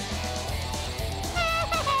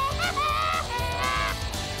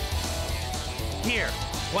 Here,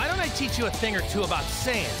 why don't I teach you a thing or two about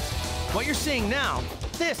Saiyans? What you're seeing now,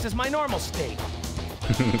 this is my normal state.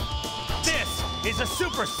 This is a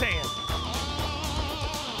Super Saiyan.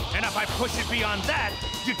 And if I push it beyond that,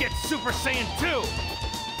 you get Super Saiyan 2.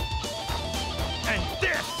 And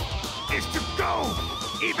this is to go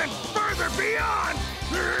even further beyond.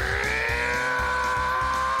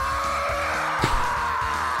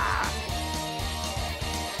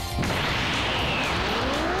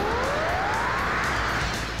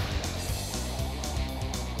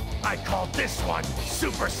 I call this one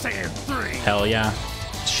Super Saiyan 3. Hell yeah.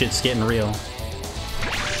 Shit's getting real.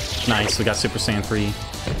 Nice, we got Super Saiyan 3.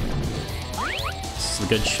 This is the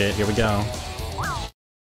good shit. Here we go.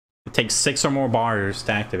 It takes 6 or more bars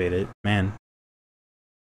to activate it. Man.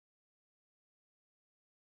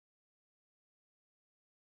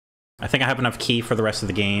 I think I have enough ki for the rest of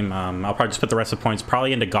the game. I'll probably just put the rest of the points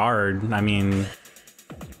probably into guard. I mean...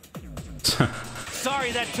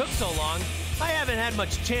 Sorry that took so long. I haven't had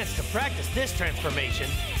much chance to practice this transformation.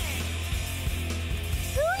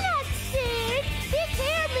 Do not sing. Big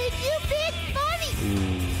hair makes you big funny.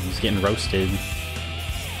 Ooh, he's getting roasted.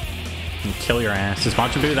 And kill your ass. Is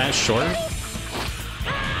Majin Buu that short?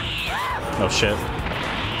 Oh shit.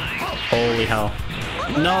 Holy hell.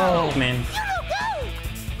 No, man.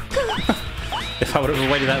 If I would have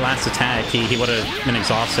avoided that last attack, he would have been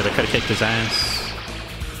exhausted. I could have kicked his ass.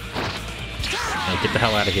 Oh, get the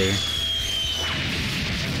hell out of here.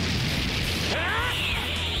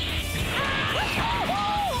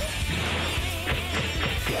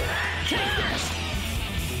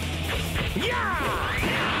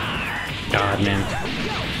 God, man.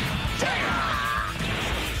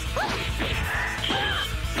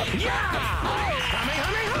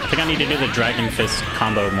 I think I need to do the Dragon Fist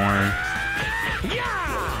combo more.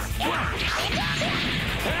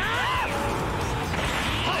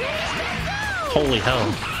 Holy hell.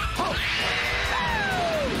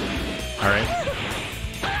 Alright.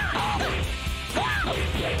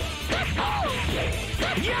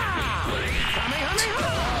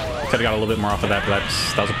 Could've got a little bit more off of that, but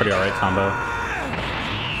that was a pretty alright combo.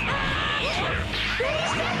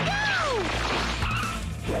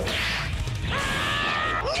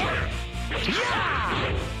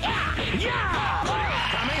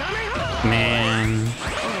 Man.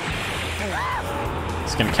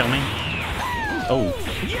 It's gonna kill me? Oh.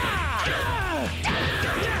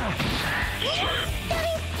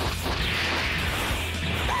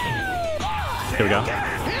 Here we go.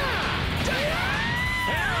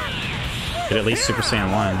 Get at least Super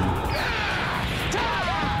Saiyan 1.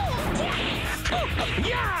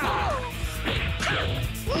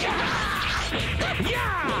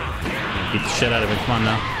 Beat the shit out of it. Come on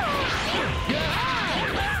now.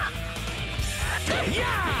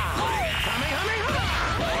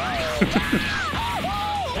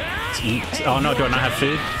 Oh no, do I not have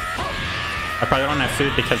food? I probably don't have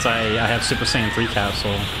food because I have Super Saiyan 3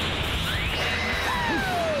 capsule.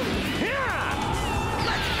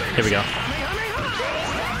 Here we go.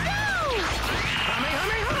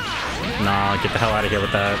 Nah, get the hell out of here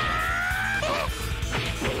with that.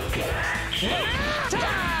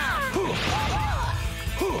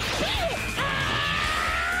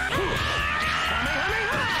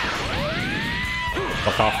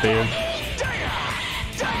 Fuck off, dude.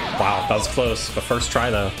 Wow, that was close. But first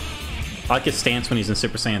try though. I like his stance when he's in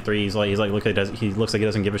Super Saiyan 3. He's like look, he looks like he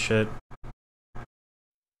doesn't give a shit.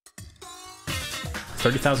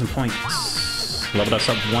 30,000 points. Leveled us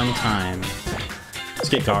up one time. Let's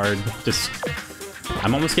get guard. Just,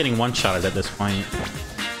 I'm almost getting one-shotted at this point.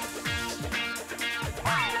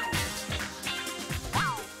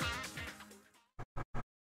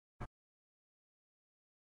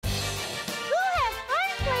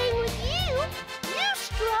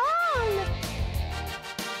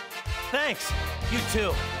 Thanks. You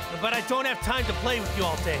too. But I don't have time to play with you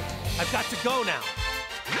all day. I've got to go now.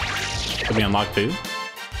 Did we unlock Boo?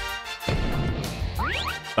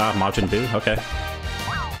 Ah, Majin Buu? Okay.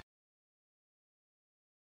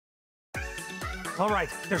 All right,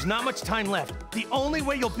 there's not much time left. The only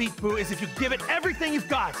way you'll beat Boo is if you give it everything you've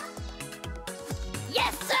got.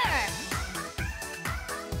 Yes, sir!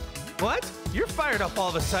 What? You're fired up all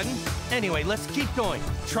of a sudden. Anyway, let's keep going.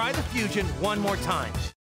 Try the fusion one more time.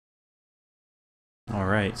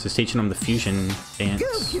 Alright, so it's teaching them the fusion dance.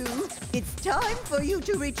 Goku, it's time for you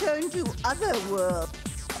to return to Otherworld.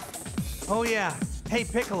 Oh yeah. Hey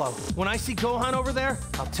Piccolo, when I see Gohan over there,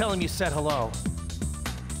 I'll tell him you said hello.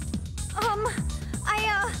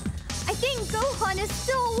 I think Gohan is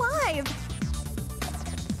still alive.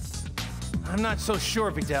 I'm not so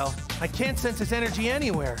sure, Videl. I can't sense his energy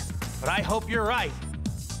anywhere, but I hope you're right.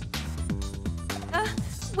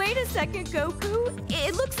 Wait a second, Goku.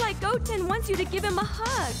 It looks like Goten wants you to give him a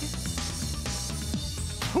hug.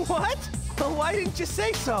 What? Well, why didn't you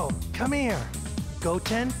say so? Come here.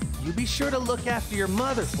 Goten, you be sure to look after your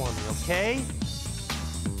mother for me, okay?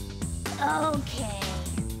 Okay.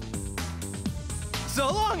 So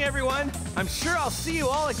long, everyone. I'm sure I'll see you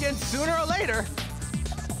all again sooner or later.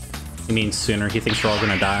 He means sooner. He thinks we're all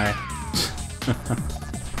gonna die.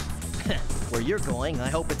 Where you're going, I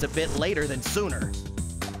hope it's a bit later than sooner.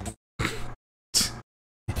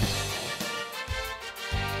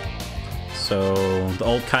 So the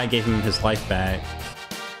old Kai gave him his life back.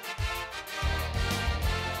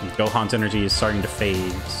 Gohan's energy is starting to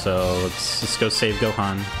fade, so let's go save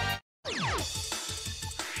Gohan.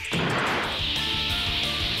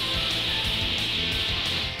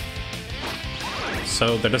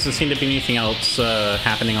 So there doesn't seem to be anything else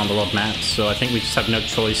happening on the world map, so I think we just have no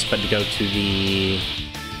choice but to go to the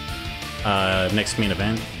next main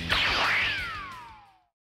event.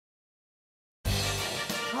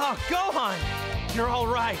 Oh, Gohan! You're all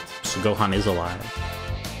right. So Gohan is alive.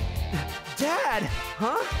 Dad!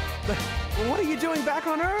 Huh? But what are you doing back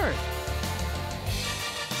on Earth?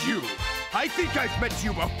 You! I think I've met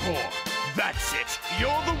you before. That's it.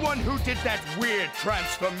 You're the one who did that weird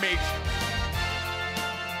transformation.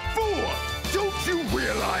 Fool! Don't you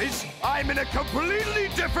realize I'm in a completely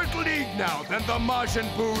different league now than the Majin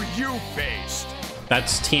Buu you faced?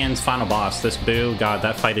 That's Tien's final boss. This Buu, god,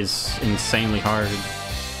 that fight is insanely hard.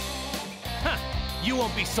 Huh. You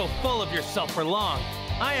won't be so full of yourself for long.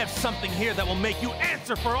 I have something here that will make you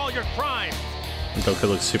answer for all your crimes. Goku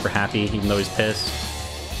looks super happy, even though he's pissed.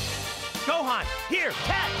 Gohan, here,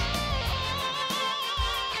 catch!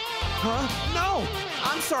 Huh? No!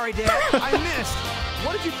 I'm sorry, Dad. I missed.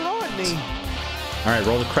 What did you throw at me? Alright,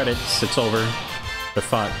 roll the credits. It's over. They're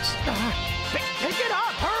fucked. Pick it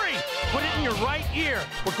up! Hurry! Put it in your right ear.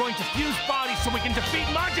 We're going to fuse bodies so we can defeat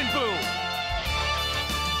Majin Buu!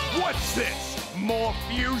 What's this? More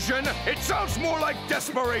fusion? It sounds more like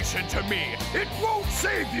desperation to me. It won't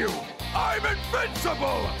save you. I'm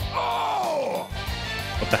invincible. Oh!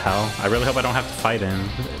 What the hell? I really hope I don't have to fight him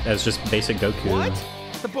as just basic Goku. What?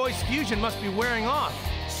 The boy's fusion must be wearing off.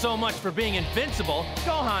 So much for being invincible.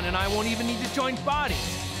 Gohan and I won't even need to join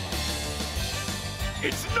bodies.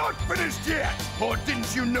 It's not finished yet. Or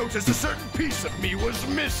didn't you notice a certain piece of me was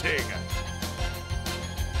missing?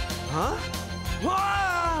 Huh?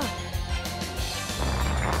 Ah!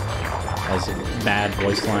 That was a bad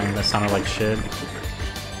voice line. That sounded like shit.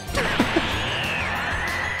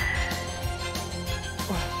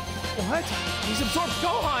 What? He's absorbed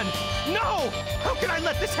Gohan! No! How can I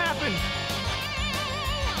let this happen?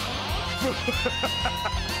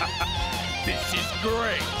 This is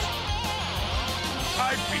great.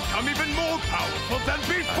 I've become even more powerful than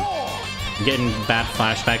before! I'm getting bad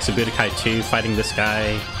flashbacks of Budokai 2 fighting this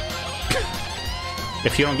guy.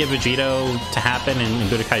 If you don't get Vegito to happen in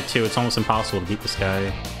Budokai 2, it's almost impossible to beat this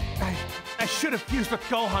guy. I should have fused with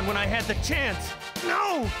Gohan when I had the chance.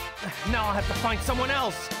 No! Now I'll have to find someone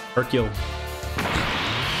else. Hercule.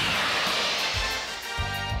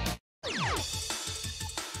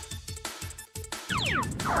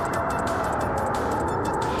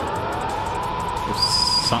 There's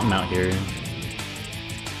something out here.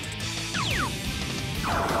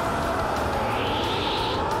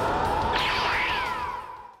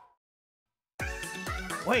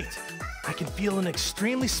 Wait, I can feel an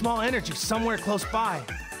extremely small energy somewhere close by.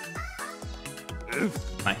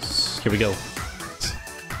 Nice. Here we go.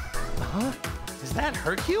 Huh? Is that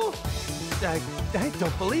Hercule? I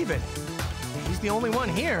don't believe it. He's the only one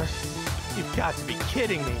here. You've got to be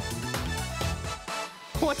kidding me.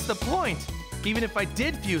 What's the point? Even if I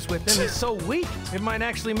did fuse with him, he's so weak, it might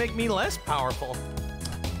actually make me less powerful.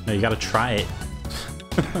 No, you gotta try it.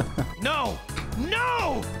 No!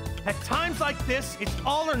 No! At times like this, it's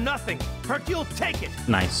all or nothing. Hercule, take it!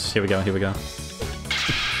 Nice. Here we go. Here we go.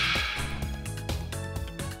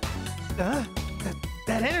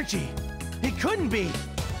 That energy! It couldn't be!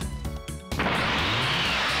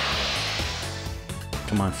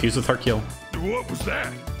 Come on, fuse with Hercule. What was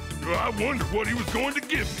that? I wonder what he was going to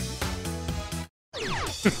give me.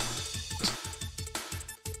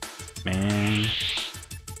 Man.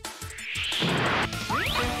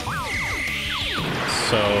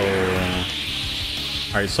 So...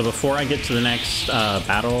 Alright, so before I get to the next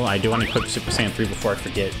battle, I do want to equip Super Saiyan 3 before I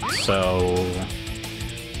forget, so...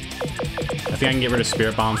 I think I can get rid of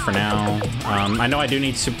Spirit Bomb for now. I know I do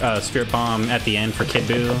need Spirit Bomb at the end for Kid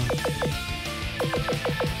Buu.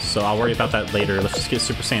 So I'll worry about that later. Let's just get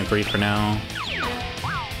Super Saiyan 3 for now.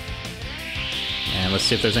 And let's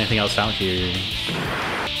see if there's anything else out here.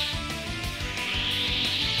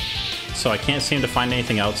 So I can't seem to find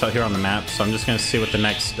anything else out here on the map, so I'm just going to see what the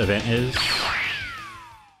next event is.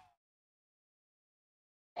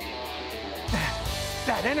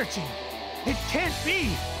 That energy! It can't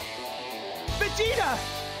be! Vegeta!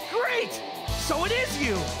 Great! So it is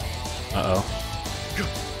you! Uh-oh.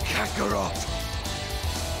 Kakarot!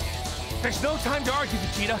 There's no time to argue,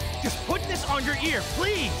 Vegeta. Just put this on your ear,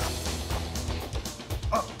 please!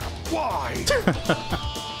 Why?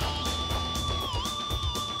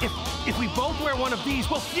 If we both wear one of these,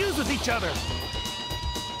 we'll fuse with each other.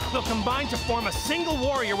 We'll combine to form a single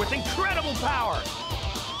warrior with incredible power.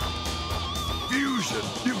 Fusion?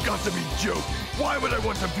 You've got to be joking. Why would I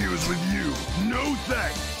want to fuse with you? No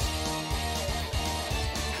thanks.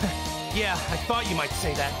 Yeah, I thought you might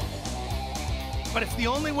say that. But it's the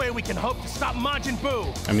only way we can hope to stop Majin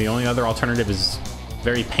Buu. And the only other alternative is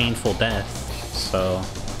very painful death, so...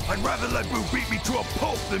 I'd rather let Buu beat me to a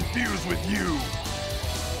pulp than fuse with you.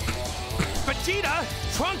 Vegeta!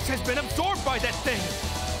 Trunks has been absorbed by that thing!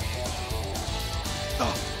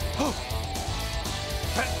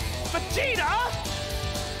 Vegeta!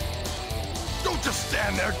 Don't just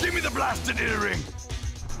stand there! Give me the blasted earring!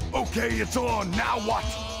 Okay, it's on. Now what?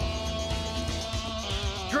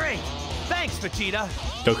 Great! Thanks, Vegeta!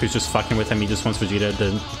 Goku's just fucking with him. He just wants Vegeta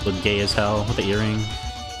to look gay as hell with the earring.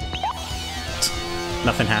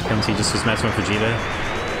 Nothing happens. He just was messing with Vegeta.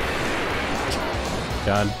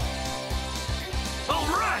 God.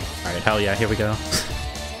 Alright, hell yeah, here we go.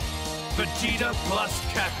 Vegeta plus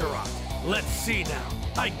Kakarot. Let's see now.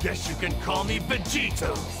 I guess you can call me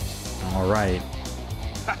Vegito. Alright.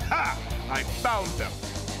 Ha! I found them.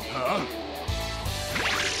 Huh?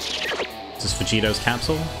 Is this Vegito's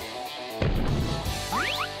capsule?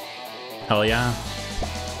 Hell yeah.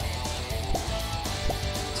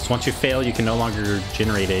 So once you fail, you can no longer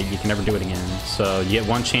generate it. You can never do it again. So you get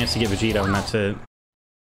one chance to get Vegito, and that's it.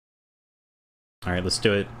 Alright, let's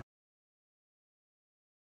do it.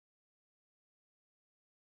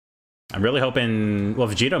 I'm really hoping... Well,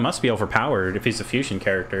 Vegito must be overpowered if he's a fusion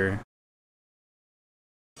character.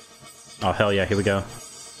 Oh, hell yeah, here we go.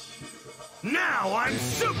 Now I'm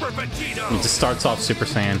Super Vegito! He just starts off Super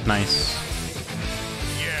Saiyan. Nice.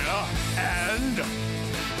 Yeah, and...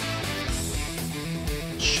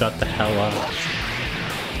 Shut the hell up.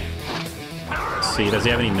 Let's see, does he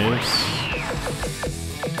have any moves?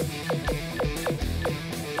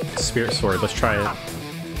 Spirit Sword, let's try it.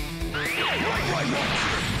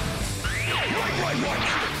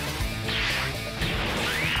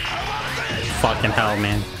 Fucking hell,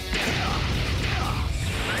 man.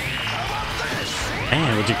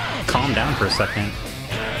 Man, would you calm down for a second?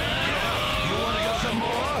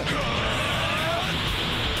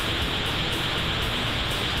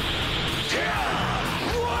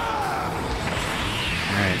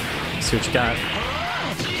 see what you got.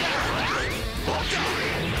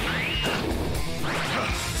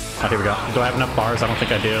 Oh, here we go. Do I have enough bars? I don't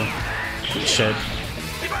think I do. Shit.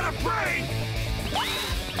 You better pray!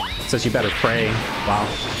 It says you better pray. Wow.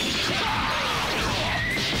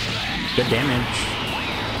 Good damage.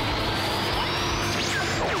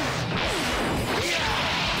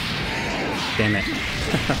 Damn it.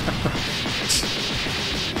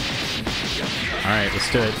 Alright,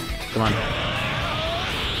 let's do it. Come on.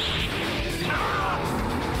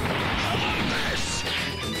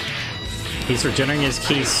 He's regenerating his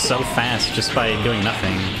keys so fast just by doing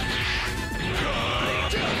nothing.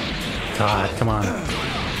 God, come on.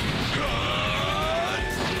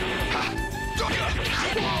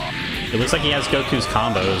 It looks like he has Goku's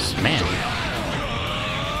combos. Man.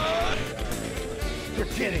 You're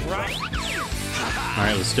kidding, right?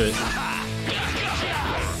 Alright, let's do it.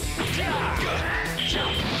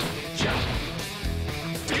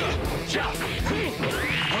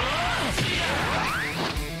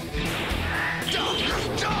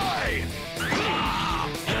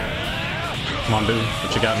 Come on, Boo.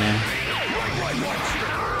 What you got, man?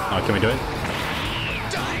 Oh, can we do it?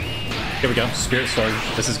 Here we go. Spirit Sword.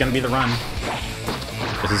 This is gonna be the run.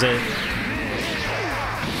 This is it.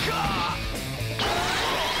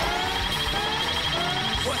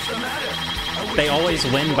 They always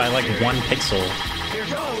win by like 1 pixel. Here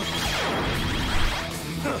goes.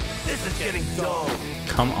 This is getting dull.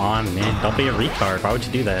 Come on, man. Don't be a retard. Why would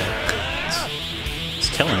you do that?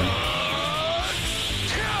 Just kill him.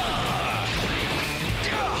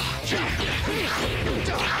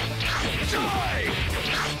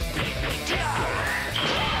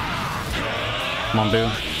 Come on, Boo.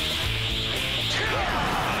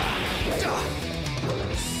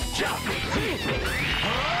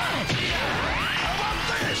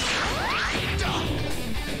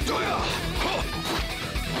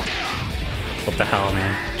 What the hell,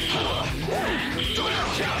 man?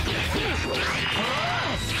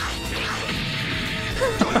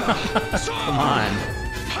 Come on.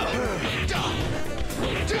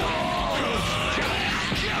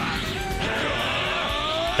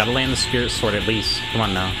 Gotta land the Spirit Sword at least. Come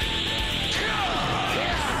on now.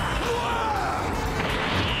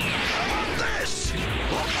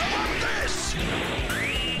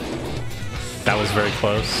 That was very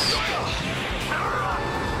close.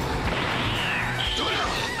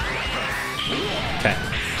 Okay.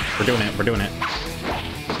 We're doing it. We're doing it.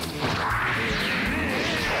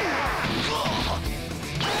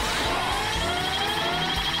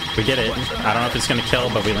 We did it. I don't know if it's gonna kill,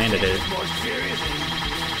 but we landed it.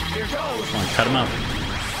 Come on, cut him up.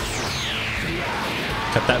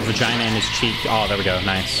 Cut that vagina in his cheek. Oh, there we go.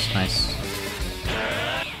 Nice, nice.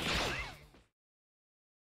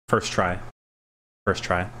 First try. First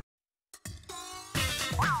try.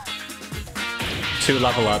 2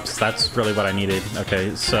 level ups. That's really what I needed.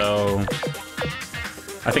 Okay, so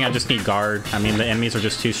I think I just need guard. I mean, the enemies are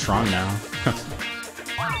just too strong now.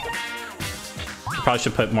 Probably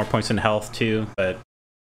should put more points in health too, but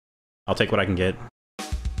I'll take what I can get.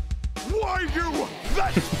 Why you?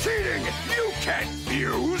 That's cheating! You can't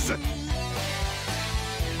fuse!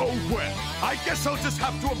 Oh well, I guess I'll just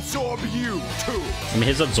have to absorb you too. I mean,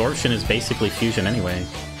 his absorption is basically fusion anyway.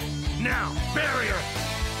 Now, barrier!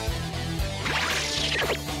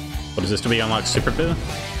 What is this to be unlocked? Super Boo?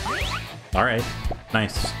 Alright.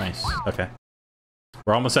 Nice, nice. Okay.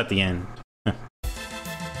 We're almost at the end.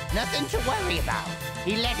 Nothing to worry about.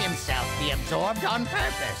 He let himself be absorbed on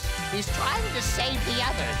purpose. He's trying to save the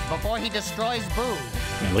others before he destroys Boo.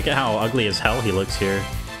 Man, look at how ugly as hell he looks here.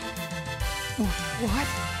 What?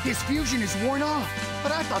 His fusion is worn off.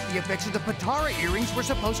 But I thought the effects of the Patara earrings were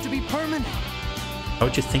supposed to be permanent. How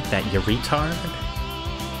would you think that, you retard?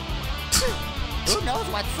 Who knows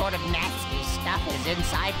what sort of nasty stuff is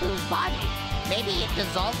inside Boo's body? Maybe it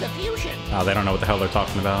dissolved the fusion. Oh, they don't know what the hell they're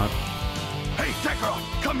talking about. Hey, Kakarot,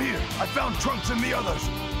 come here. I found Trunks and the others.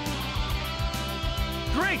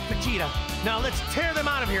 Great, Vegeta. Now let's tear them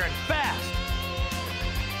out of here and fast.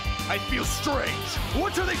 I feel strange.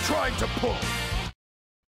 What are they trying to pull?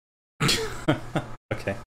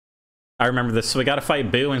 Okay. I remember this. So we gotta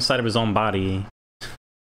fight Boo inside of his own body.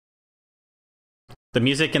 The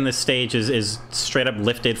music in this stage is straight up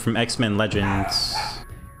lifted from X-Men Legends.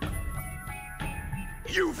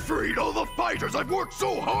 You freed all the fighters I've worked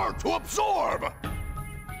so hard to absorb!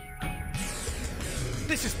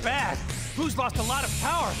 This is bad. Boo's lost a lot of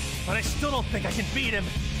power, but I still don't think I can beat him.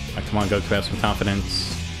 Right, come on, Goku, have some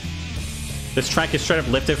confidence. This track is straight up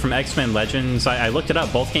lifted from X-Men Legends. I looked it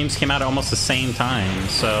up. Both games came out at almost the same time,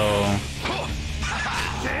 so...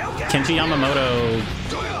 Kenji Yamamoto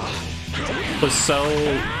was so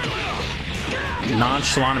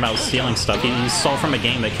nonchalant about stealing stuff. He stole from a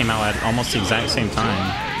game that came out at almost the exact same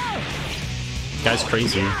time. Guy's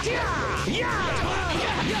crazy.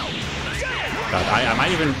 God, I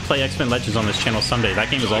might even play X-Men Legends on this channel someday. That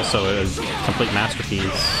game is also a complete masterpiece.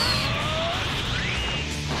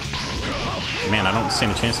 Man, I don't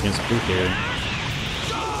stand a chance against Blue here.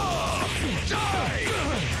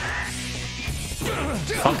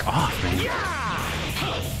 Fuck off, man.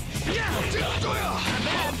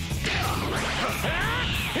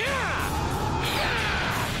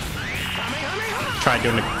 Tried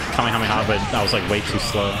doing a Kamehameha, but I was like way too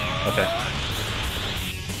slow. Okay.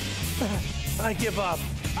 I give up.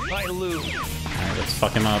 I lose. Alright, let's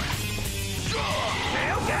fuck him up.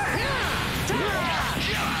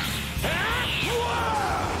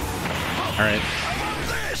 Alright.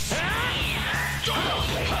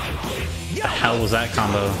 The hell was that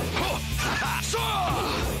combo?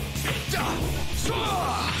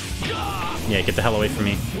 Yeah, get the hell away from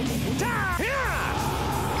me.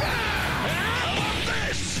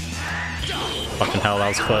 Fucking hell, that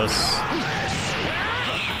was close.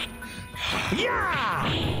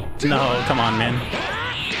 No, come on, man.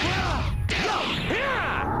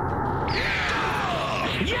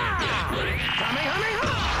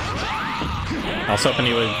 I was hoping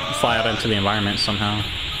he would fly out into the environment somehow.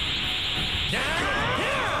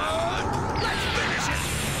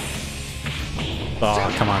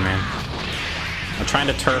 Oh, come on, man. I'm trying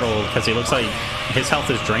to turtle because he looks like his health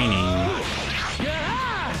is draining.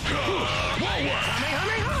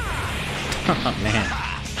 Oh, man.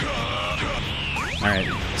 Alright,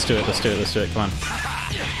 let's do it, let's do it, let's do it, come on.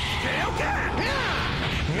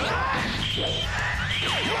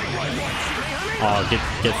 Oh,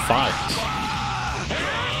 get fucked.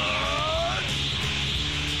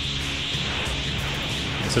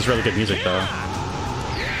 This is really good music, though.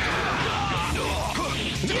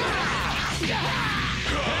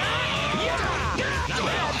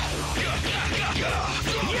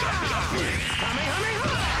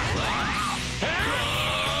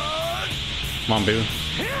 Come on, Boo.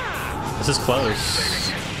 This is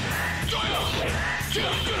close.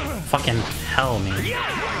 Fucking hell, man.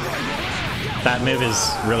 That move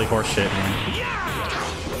is really horseshit, man.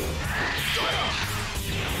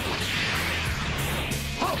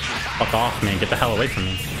 Fuck off, man. Get the hell away from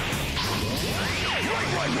me.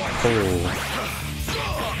 Oh.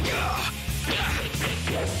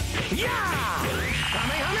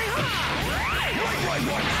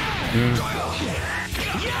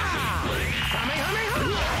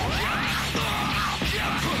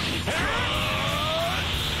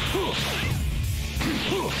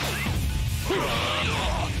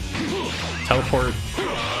 Teleport.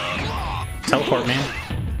 Teleport, man.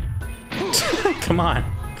 Come on.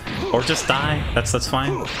 Or just die. That's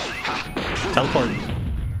fine. Teleport.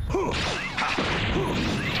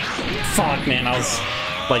 Fuck, man. I was,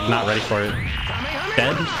 like, not ready for it.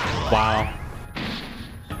 Dead? Wow.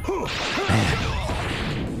 Man.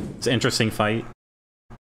 It's an interesting fight.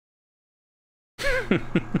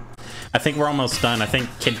 I think we're almost done. I think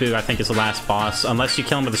Kid Buu, is the last boss. Unless you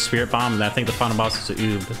kill him with a Spirit Bomb, then I think the final boss is a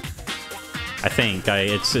Oob. I think.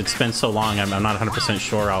 It's been so long, I'm not 100%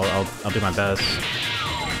 sure. I'll do my best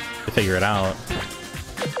to figure it out.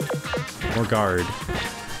 Or guard.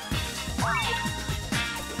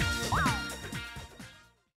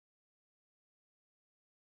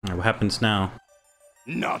 Alright, what happens now?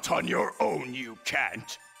 Not on your own, you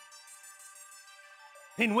can't.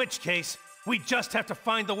 In which case, we just have to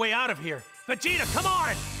find the way out of here. Vegeta, come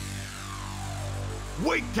on!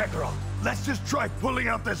 Wait, Kakarot! Let's just try pulling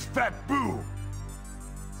out this fat Buu!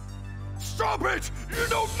 Stop it! You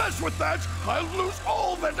don't mess with that! I'll lose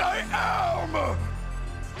all that I am!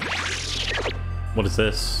 What is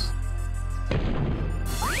this?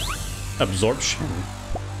 Absorption.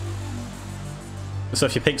 So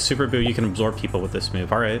if you pick Super Buu, you can absorb people with this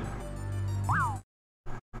move. Alright.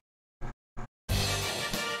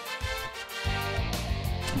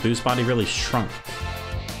 Buu's body really shrunk.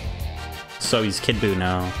 So he's Kid Buu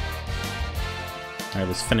now. Alright,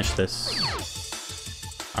 let's finish this.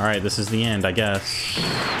 Alright, this is the end, I guess.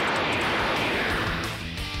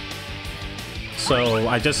 So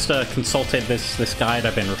I just consulted this guide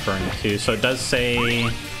I've been referring to. So it does say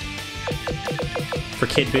for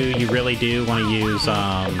Kid Buu, you really do want to use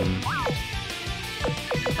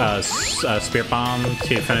Spirit Bomb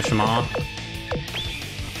to finish him off.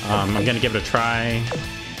 I'm gonna give it a try.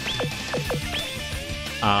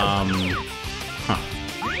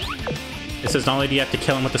 It says not only do you have to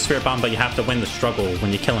kill him with the Spirit Bomb, but you have to win the struggle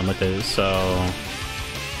when you kill him with it, so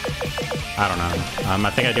I don't know. I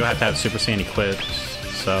think I do have to have Super Saiyan equipped,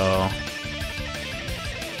 so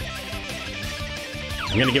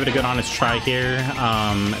I'm gonna give it a good honest try here.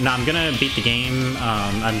 No, I'm gonna beat the game.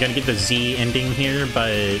 I'm gonna get the Z ending here,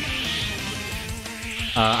 but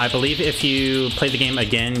I believe if you play the game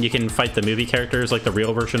again, you can fight the movie characters, like the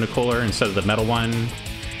real version of Cooler instead of the metal one.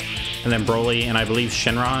 And then Broly, and I believe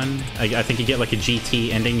Shenron. I think you get like a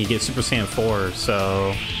GT ending, you get Super Saiyan 4,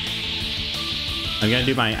 so I'm gonna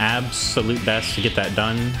do my absolute best to get that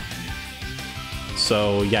done.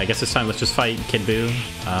 So yeah, I guess this time let's just fight Kid Buu.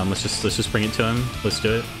 Let's just bring it to him. Let's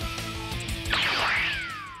do it.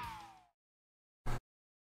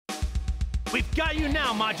 We've got you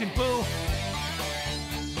now, Majin Buu.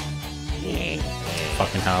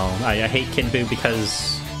 Fucking hell. I hate Kid Buu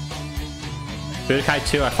because Budokai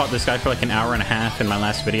 2, I fought this guy for like an hour and a half in my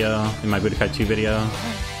last video, in my Budokai 2 video.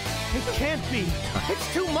 It can't be.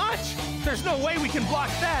 It's too much. There's no way we can block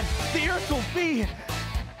that. The Earth will be...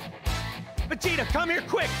 Vegeta, come here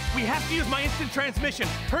quick. We have to use my instant transmission.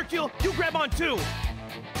 Hercule, you grab on too.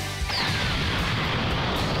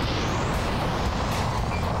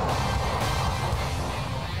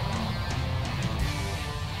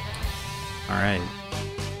 Alright.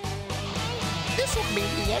 This will be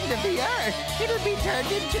the end of the Earth. It'll be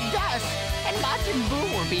turned into dust, and Majin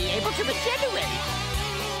Buu will be able to regenerate.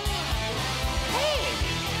 Hey,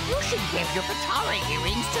 you should give your Patara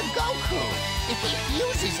earrings to Goku. If he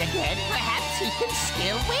fuses again, perhaps he can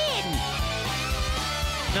still win.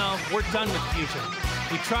 No, we're done with fusion.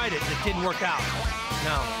 We tried it and it didn't work out.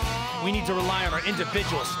 No, we need to rely on our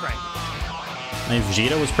individual strength. I mean,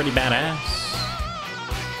 Vegeta was pretty badass.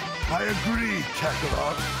 I agree,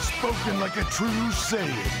 Kakarot. Spoken like a true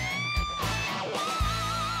Saiyan.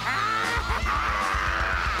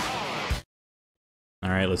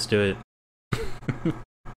 Alright, let's do it.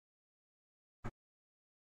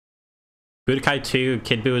 Budokai 2,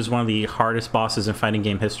 Kid Buu is one of the hardest bosses in fighting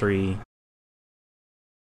game history.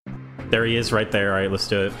 There he is right there. Alright, let's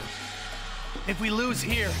do it. If we lose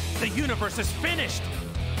here, the universe is finished!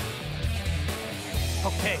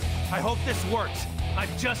 Okay, I hope this works.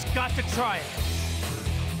 I've just got to try it.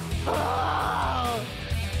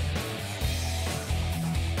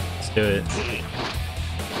 Let's do it.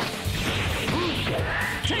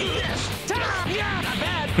 Take this! Yeah, not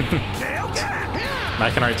bad! I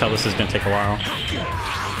can already tell this is gonna take a while.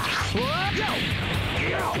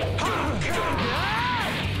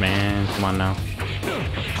 Man, come on now.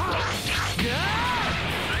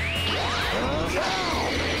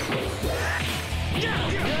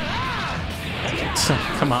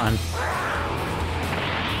 Come on.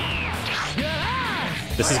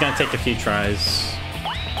 This is gonna take a few tries.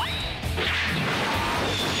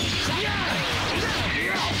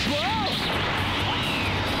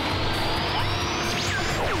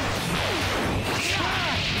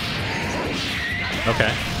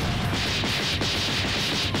 Okay.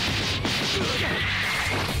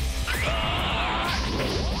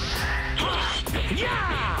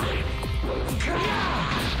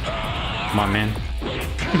 Come on, man.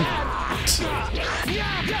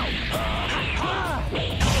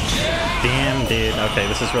 Damn, dude. Okay,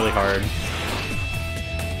 this is really hard.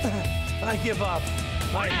 I give up.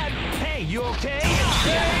 Hey, you okay?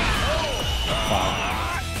 Wow.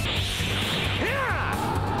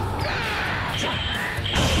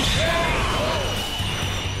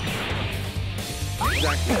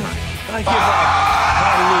 Exactly. I give up.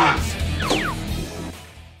 I lose.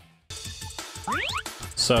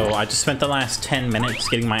 So I just spent the last 10 minutes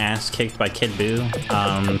getting my ass kicked by Kid Buu.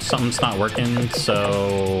 Something's not working,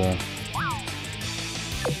 so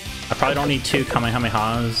I probably don't need 2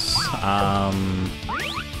 Kamehamehas.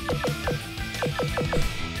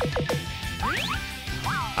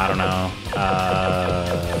 I don't know.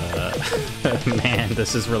 Man,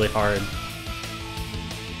 this is really hard.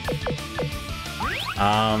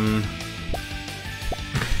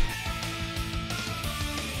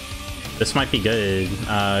 This might be good,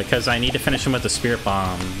 because I need to finish him with the Spirit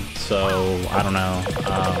Bomb, so I don't know.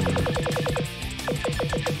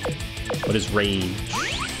 What is Rage?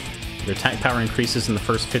 Your attack power increases in the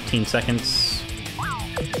first 15 seconds.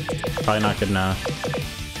 Probably not good enough.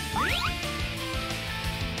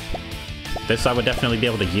 This I would definitely be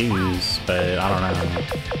able to use, but I don't know.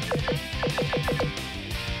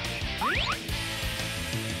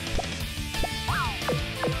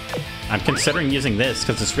 I'm considering using this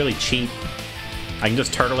because it's really cheap. I can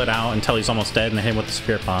just turtle it out until he's almost dead and then hit him with the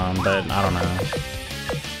Spirit Bomb, but I don't know.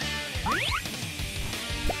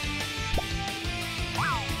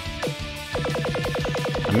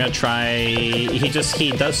 I'm gonna try...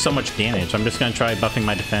 He does so much damage. I'm just gonna try buffing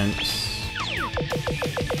my defense.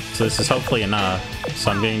 So this is hopefully enough.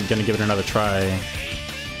 So I'm gonna give it another try.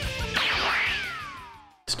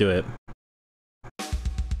 Let's do it.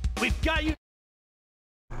 Got you.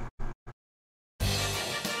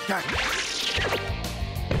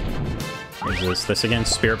 What is this? This again?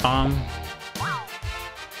 Spirit Bomb?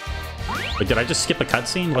 Wait, did I just skip a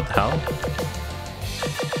cutscene? What the hell?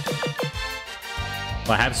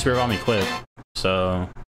 Well, I have Spirit Bomb equipped, so...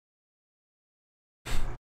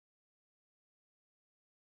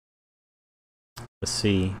 Let's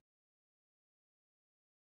see.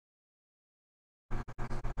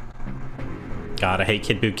 God, I hate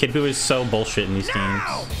Kid Buu. Kid Buu is so bullshit in these games.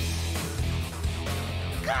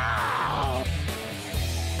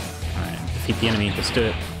 Alright, defeat the enemy. Let's do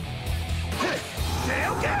it.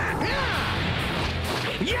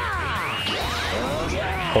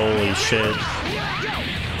 Holy shit.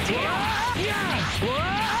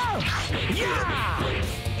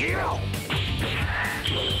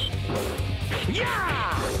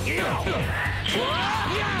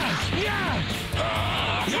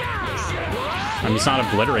 I mean, he's not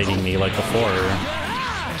obliterating me like before.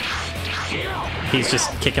 He's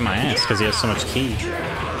just kicking my ass because he has so much ki.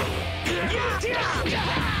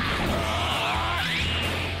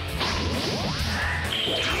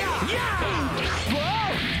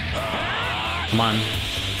 Come on.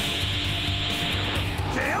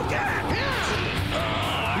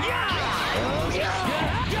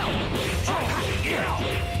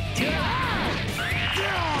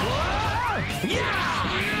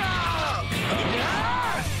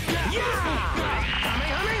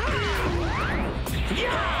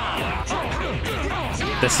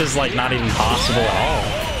 This is like not even possible at all.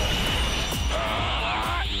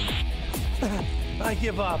 I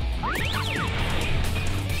give up.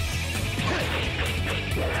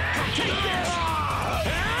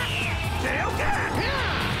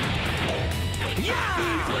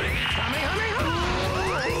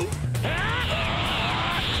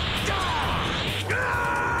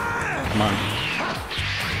 Come on.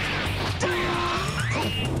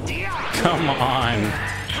 Come on.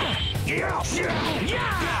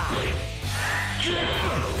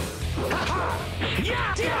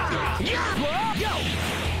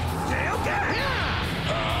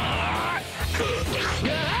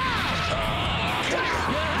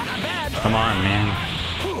 Come on, man.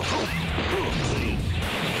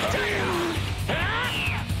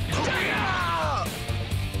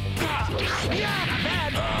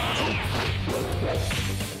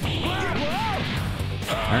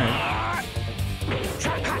 Alright.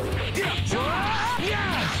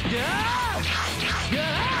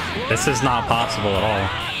 This is not possible at all.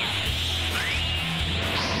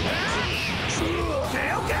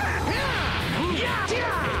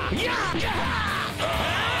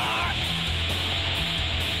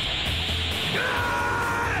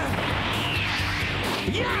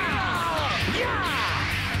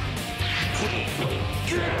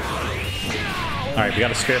 Alright, we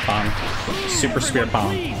got a Spirit Bomb. Super Spirit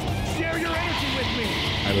Bomb. Alright,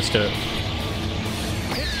 let's do it.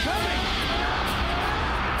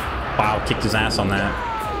 Wow, kicked his ass on that.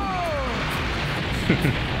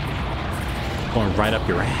 Going right up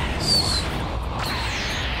your ass.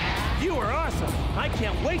 You are awesome. I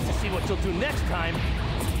can't wait to see what you'll do next time.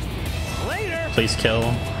 Later. Please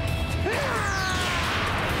kill.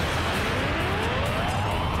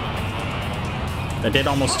 I did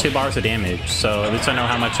almost 2 bars of damage, so at least I know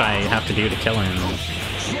how much I have to do to kill him.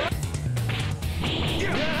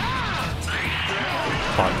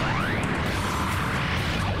 Fuck.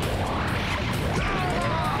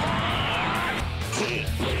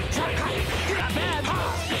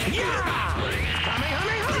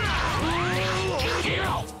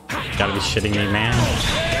 Gotta be shitting me, man.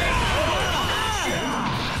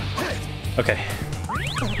 Okay.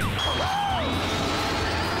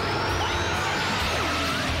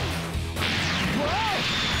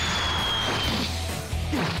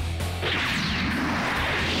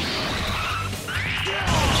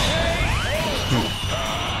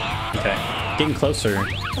 Okay, getting closer.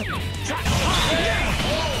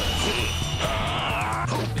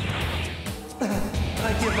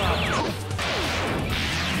 I give up.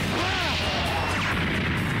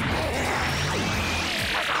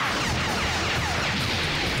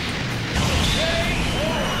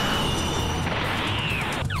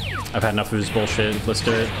 I've had enough of his bullshit. Let's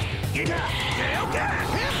do it.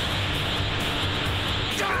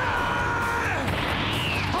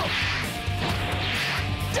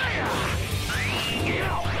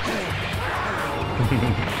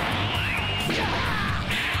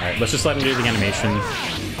 Alright, let's just let him do the animation.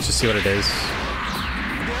 Let's just see what it is.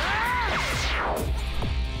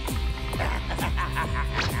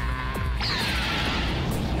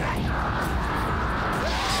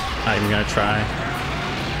 Not even gonna try.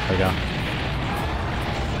 There we go.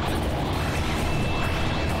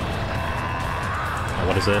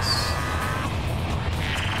 What is this?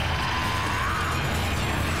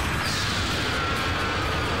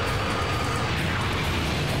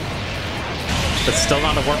 It's still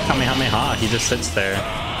not a warp Kamehameha. He just sits there.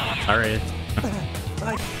 Alright.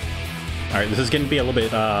 Alright, this is gonna be a little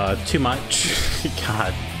bit too much.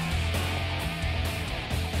 God.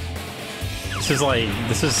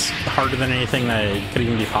 This is harder than anything that could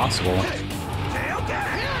even be possible.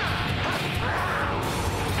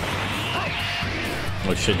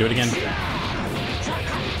 Oh shit, do it again.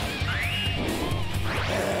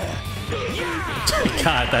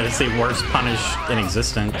 God, that is the worst punish in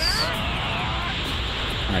existence.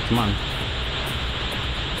 Alright, come on.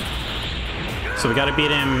 So we gotta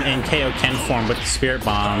beat him in KO Ken form with the Spirit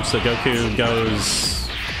Bomb, so Goku goes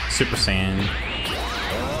Super Saiyan.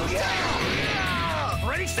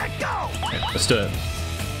 Ready, set, go! Okay, let's do it.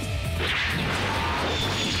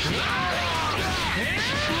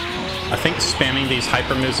 I think spamming these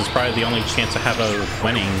hyper moves is probably the only chance I have of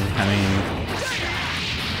winning. I mean,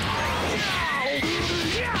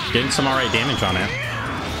 getting some alright damage on it.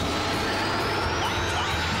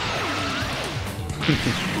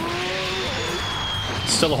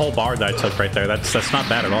 Still a whole bar that I took right there. That's not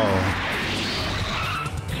bad at all.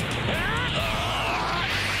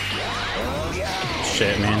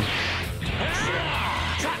 Shit, man.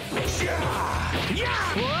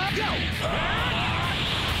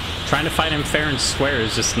 Trying to fight him fair and square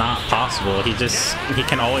is just not possible. He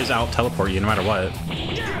can always out teleport you no matter what.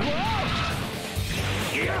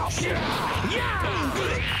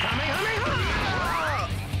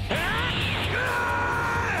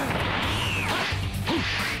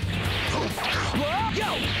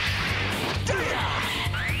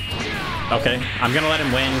 Okay, I'm gonna let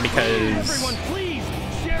him win because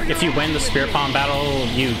if you win the Spirit Bomb battle,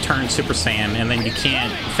 you turn Super Saiyan, and then you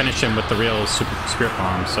can't finish him with the real Spirit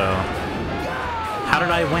Bomb, so... How did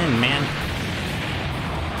I win, man?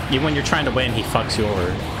 Even when you're trying to win, he fucks you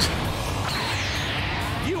over.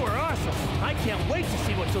 You are awesome. I can't wait to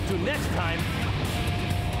see what you'll do next time.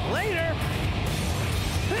 Later!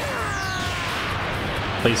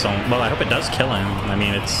 Please don't... Well, I hope it does kill him. I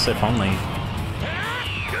mean, it's... if only.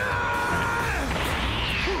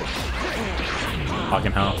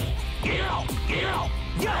 Fucking hell.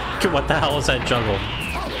 What the hell is that juggle?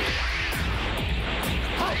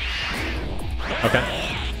 Okay.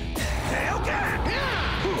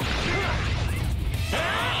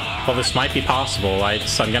 Well, this might be possible.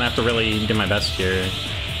 So I'm gonna have to really do my best here.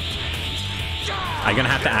 I'm gonna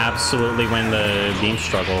have to absolutely win the beam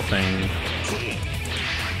struggle thing.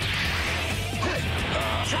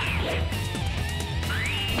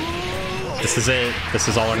 This is it. This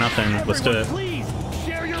is all or nothing. Let's do it. Please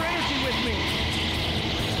share your energy with me.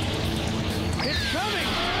 It's coming.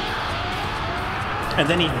 And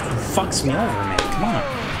then he fucks me over, man. Come on.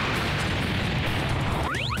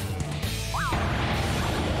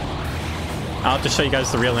 I'll have to show you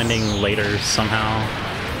guys the real ending later somehow.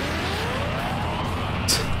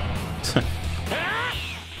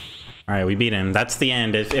 Alright, we beat him. That's the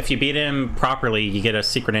end. If you beat him properly, you get a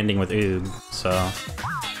secret ending with Oog, so...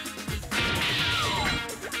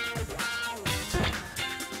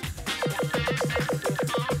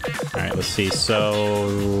 Alright, let's see.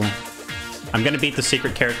 So... I'm gonna beat the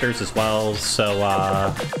secret characters as well, so,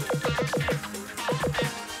 I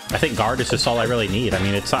think guard is just all I really need. I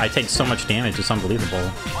mean, I take so much damage, it's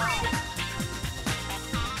unbelievable.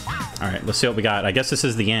 Alright, let's see what we got. I guess this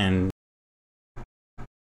is the end.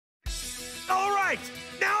 Alright!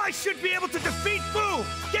 Now I should be able to defeat Boo!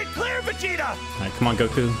 Get clear, Vegeta! Alright, come on,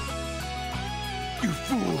 Goku. You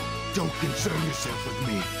fool! Don't concern yourself with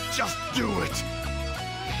me. Just do it!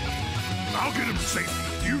 I'll get him safe.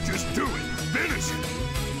 You just do it. Finish it.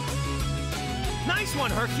 Nice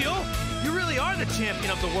one, Hercule. You really are the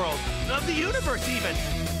champion of the world, of the universe even.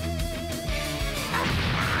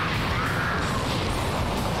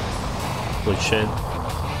 Holy shit.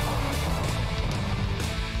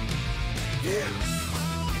 Yeah,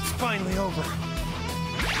 it's finally over.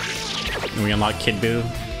 And we unlock Kid Buu.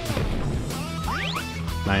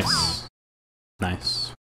 Nice.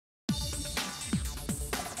 Nice.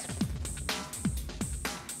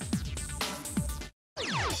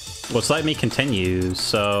 Well, it's letting me continue,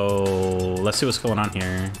 so let's see what's going on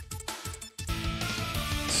here.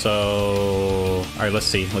 So, alright, let's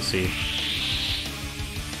see.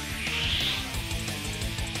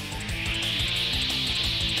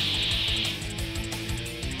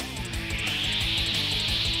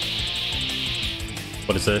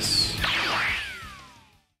 What is this?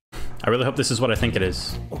 I really hope this is what I think it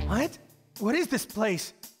is. What? What is this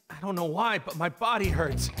place? I don't know why, but my body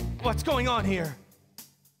hurts. What's going on here?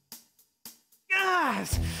 Ah!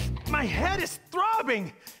 Yes! My head is throbbing!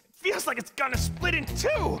 It feels like it's gonna split in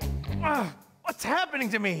two! What's happening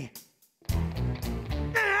to me?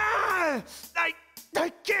 I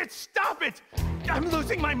can't stop it! I'm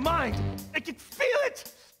losing my mind! I can feel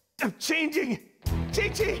it! I'm changing!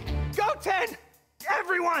 Chi-Chi! Goten!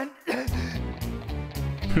 Everyone!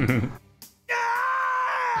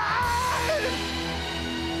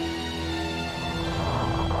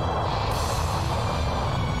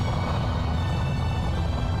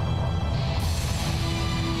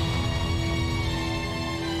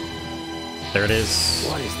 There it is.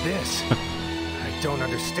 What is this? I don't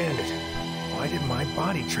understand it. Why did my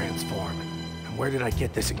body transform? And where did I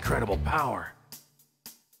get this incredible power?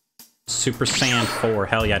 Super Saiyan 4.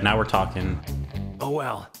 Hell yeah, now we're talking. Oh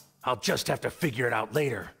well, I'll just have to figure it out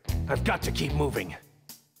later. I've got to keep moving.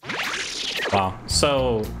 Wow.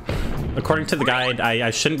 So, according to the guide,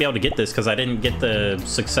 I shouldn't be able to get this because I didn't get the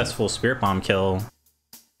successful Spirit Bomb kill.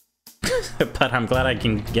 But I'm glad I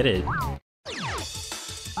can get it.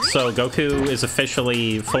 So, Goku is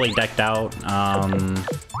officially fully decked out. I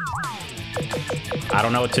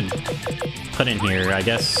don't know what to put in here. I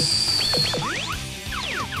guess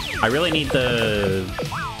I really need the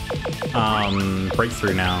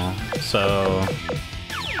breakthrough now. So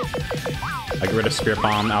I get rid of Spirit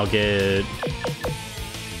Bomb. I'll get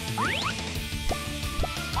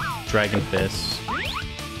Dragon Fist.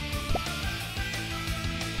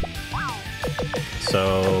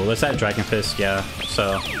 So let's add Dragon Fist. Yeah.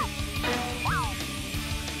 So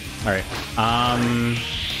all right.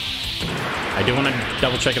 I do want to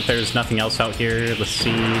double check if there's nothing else out here. Let's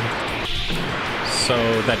see.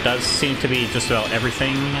 So that does seem to be just about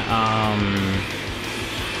everything.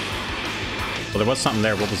 Well, there was something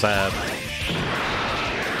there. What was that?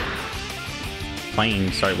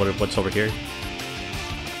 Plane. Sorry, what's over here?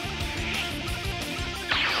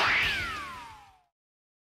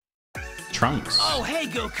 Trunks. Oh, hey,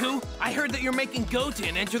 Goku! I heard that you're making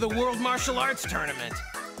Goten enter the World Martial Arts Tournament.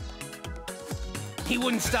 He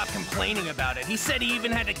wouldn't stop complaining about it. He said he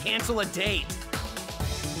even had to cancel a date.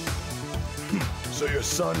 So your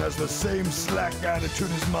son has the same slack attitude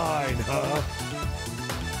as mine, huh?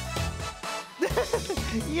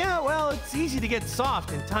 Yeah, well, it's easy to get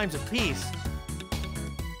soft in times of peace.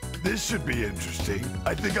 This should be interesting.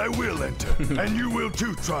 I think I will enter. And you will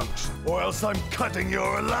too, Trunks. Or else I'm cutting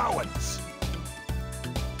your allowance.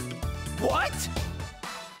 What?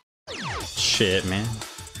 Shit, man.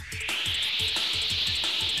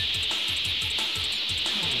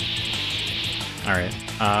 Alright.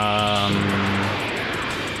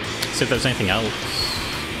 See if there's anything else.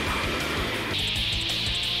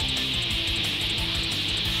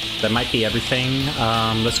 That might be everything.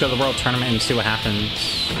 Let's go to the World Tournament and see what happens.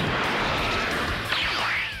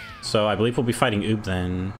 So I believe we'll be fighting Oob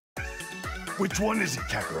then. Which one is he,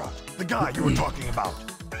 Kakarot? The guy you were talking about.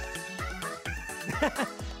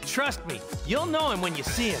 Trust me, you'll know him when you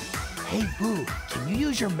see him. Hey, Boo, can you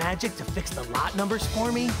use your magic to fix the lot numbers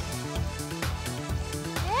for me?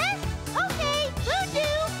 Okay,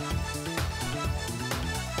 Boo-doo!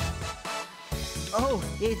 Oh,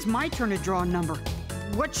 it's my turn to draw a number.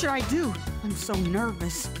 What should I do? I'm so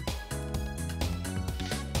nervous.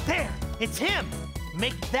 There, it's him!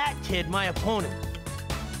 Make that kid my opponent.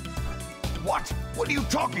 What? What are you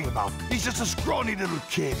talking about? He's just a scrawny little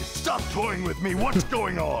kid. Stop toying with me. What's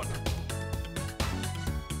going on?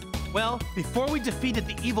 Well, before we defeated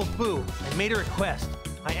the evil Boo, I made a request.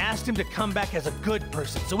 I asked him to come back as a good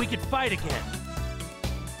person so we could fight again.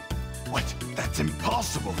 What? That's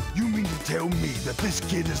impossible. You mean to tell me that this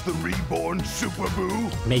kid is the reborn Super Boo?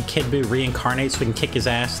 Make Kid Boo reincarnate so we can kick his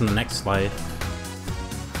ass in the next life.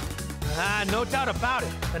 No doubt about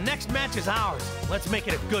it. The next match is ours. Let's make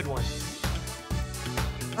it a good one.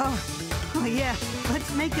 Oh yeah.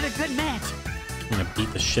 Let's make it a good match. I'm gonna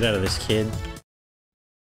beat the shit out of this kid.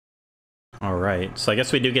 Alright, so I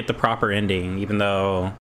guess we do get the proper ending, even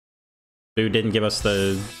though Boo didn't give us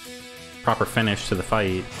the proper finish to the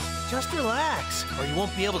fight. Just relax, or you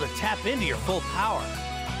won't be able to tap into your full power.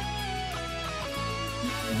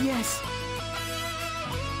 Yes.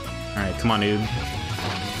 Alright, come on, Oob.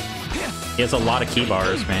 He has a lot of key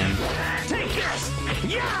bars, man. Take this!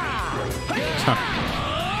 Yeah!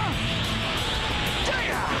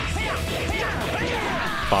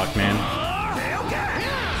 Fuck, man.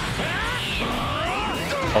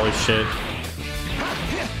 Holy shit.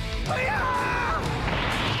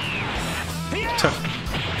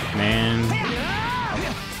 Man.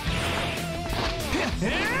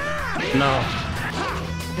 No.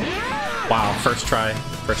 Wow, first try.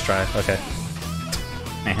 First try, okay.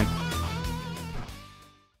 Man.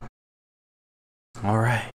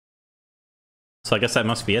 Alright. So I guess that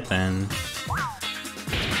must be it then.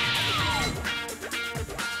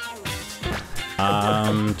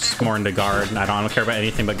 Just more into guard. I don't care about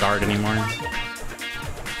anything but guard anymore.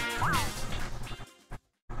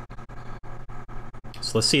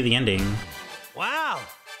 So let's see the ending. Wow,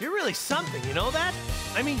 you're really something, you know that?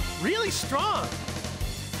 I mean, really strong.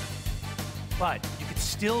 But you could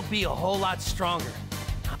still be a whole lot stronger.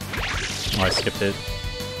 Oh, I skipped it.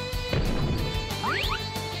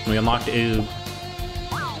 We unlocked Oob.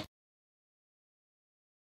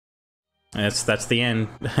 And that's the end.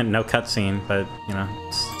 No cutscene, but, you know,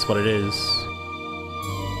 it's what it is.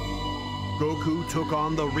 Goku took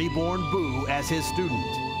on the reborn Buu as his student.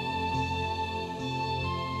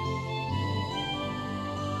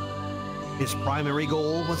 His primary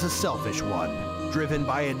goal was a selfish one, driven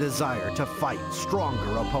by a desire to fight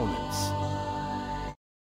stronger opponents.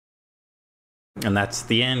 And that's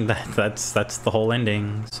the end. That's the whole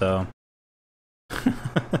ending, so...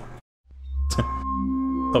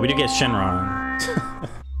 But we do get Shenron.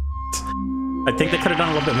 I think they could have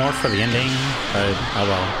done a little bit more for the ending, but oh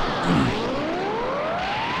well.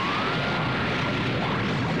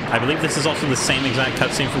 I believe this is also the same exact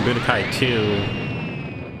cutscene from Budokai 2.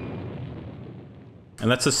 And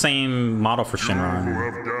that's the same model for Shenron. You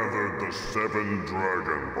have gathered the 7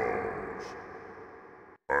 Dragon Balls.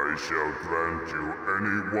 I shall grant you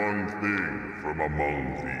any one thing from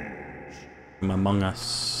among these. Among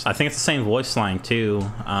Us. I think it's the same voice line too.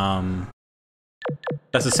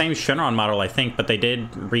 That's the same Shenron model, I think, but they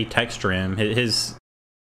did retexture him.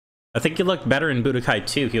 I think he looked better in Budokai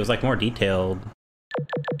 2. He was like more detailed.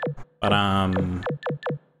 But I'm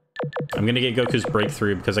gonna get Goku's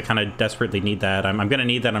breakthrough because I kind of desperately need that. I'm gonna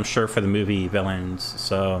need that, I'm sure, for the movie villains.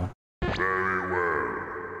 So very well,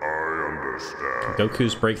 I understand.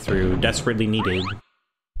 Goku's breakthrough, desperately needed.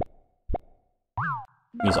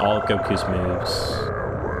 Use all of Goku's moves.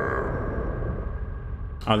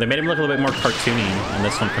 Oh, they made him look a little bit more cartoony in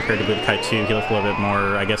this one compared to Budokai 2. He looked a little bit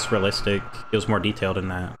more, I guess, realistic. He was more detailed in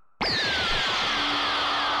that.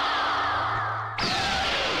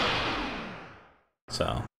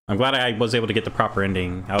 So, I'm glad I was able to get the proper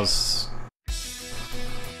ending. I'm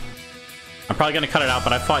probably gonna cut it out,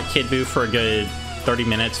 but I fought Kid Buu for a good 30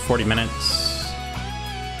 minutes, 40 minutes.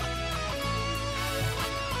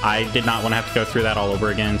 I did not want to have to go through that all over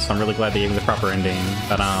again, so I'm really glad they gave me the proper ending.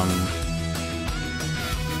 But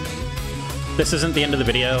this isn't the end of the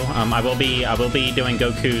video. I will be doing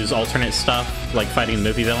Goku's alternate stuff, like fighting the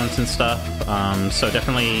movie villains and stuff. So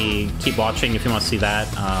definitely keep watching if you want to see that.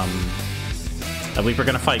 I believe we're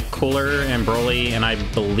gonna fight Cooler and Broly, and I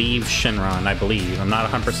believe Shenron. I believe. I'm not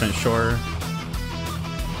 100% sure.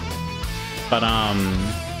 But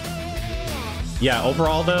yeah,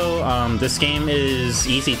 overall though, this game is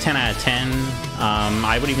easy 10 out of 10.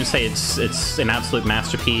 I would even say it's an absolute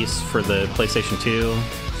masterpiece for the PlayStation 2.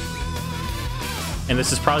 And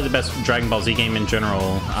this is probably the best Dragon Ball Z game in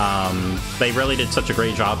general. They really did such a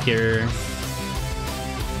great job here.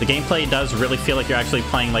 The gameplay does really feel like you're actually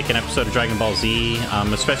playing like an episode of Dragon Ball Z,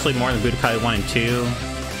 especially more than Budokai 1 and 2.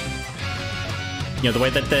 You know, the way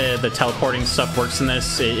that the teleporting stuff works in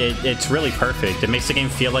this, it's really perfect. It makes the game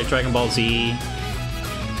feel like Dragon Ball Z.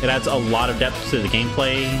 It adds a lot of depth to the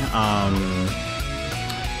gameplay.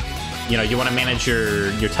 You know, you want to manage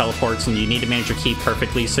your teleports, and you need to manage your ki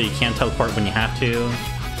perfectly so you can teleport when you have to.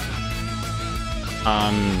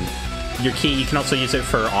 Your ki, you can also use it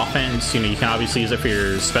for offense. You know, you can obviously use it for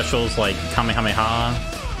your specials like Kamehameha,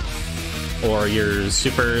 or your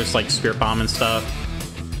supers like Spirit Bomb and stuff.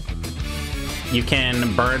 You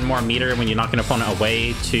can burn more meter when you knock an opponent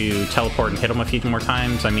away to teleport and hit them a few more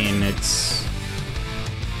times. I mean, it's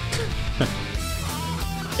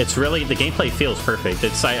really, the gameplay feels perfect.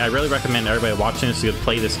 I really recommend everybody watching this to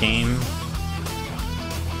play this game.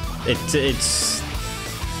 It's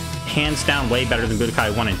hands down way better than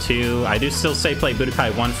Budokai 1 and 2. I do still say play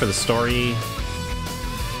Budokai 1 for the story,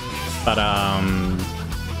 but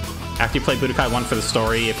after you play Budokai 1 for the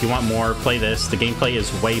story, if you want more, play this. The gameplay is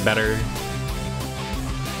way better.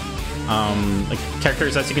 Like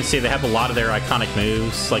characters, as you can see, they have a lot of their iconic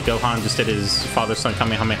moves. Like Gohan just did his father-son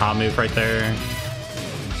Kamehameha move right there.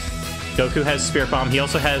 Goku has Spirit Bomb. He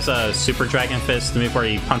also has a Super Dragon Fist, the move where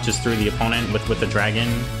he punches through the opponent with the dragon.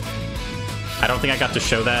 I don't think I got to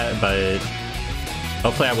show that, but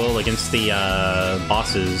hopefully I will against the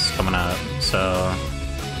bosses coming up. So,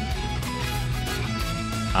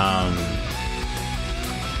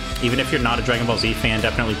 even if you're not a Dragon Ball Z fan,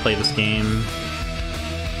 definitely play this game.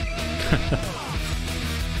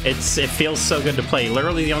 It feels so good to play.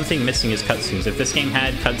 Literally, the only thing missing is cutscenes. If this game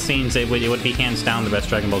had cutscenes, it would be hands down the best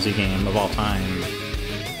Dragon Ball Z game of all time.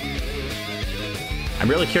 I'm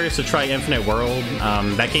really curious to try Infinite World.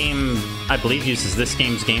 That game, I believe, uses this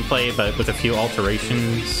game's gameplay, but with a few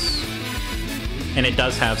alterations. And it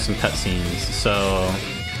does have some cutscenes, so...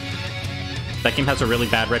 That game has a really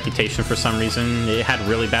bad reputation for some reason. It had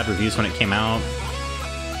really bad reviews when it came out.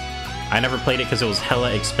 I never played it because it was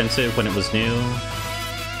hella expensive when it was new.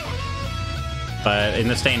 But in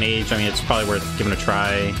this day and age, I mean, it's probably worth giving a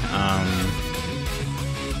try.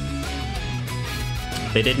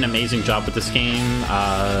 They did an amazing job with this game.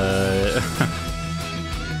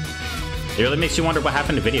 It really makes you wonder what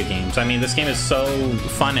happened to video games. I mean, this game is so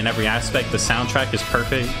fun in every aspect. The soundtrack is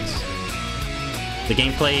perfect. The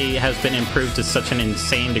gameplay has been improved to such an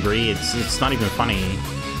insane degree, it's not even funny.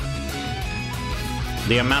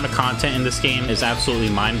 The amount of content in this game is absolutely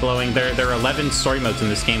mind-blowing. There are 11 story modes in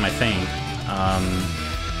this game, I think.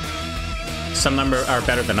 Some of them are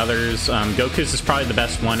better than others. Goku's is probably the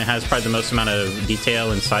best one. It has probably the most amount of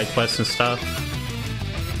detail and side quests and stuff.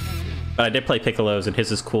 But I did play Piccolo's, and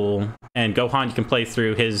his is cool. And Gohan, you can play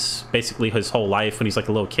through basically his whole life when he's like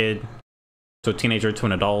a little kid, to a teenager, to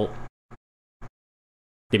an adult.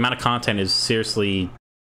 The amount of content is seriously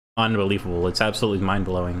unbelievable. It's absolutely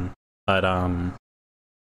mind-blowing. But,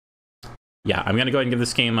 yeah, I'm gonna go ahead and give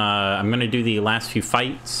this game, I'm gonna do the last few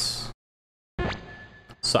fights.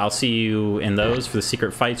 So I'll see you in those for the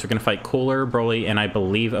secret fights. We're gonna fight Cooler, Broly, and I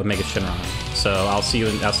believe Omega Shenron. So I'll see you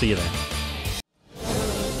there.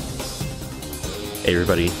 Hey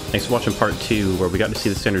everybody, thanks for watching part 2, where we got to see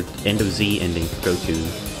the standard End of Z ending for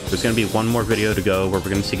Goku. There's going to be one more video to go where we're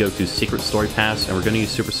going to see Goku's secret story pass, and we're going to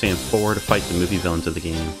use Super Saiyan 4 to fight the movie villains of the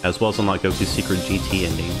game, as well as unlock Goku's secret GT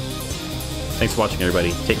ending. Thanks for watching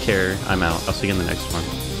everybody, take care, I'm out, I'll see you in the next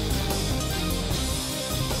one.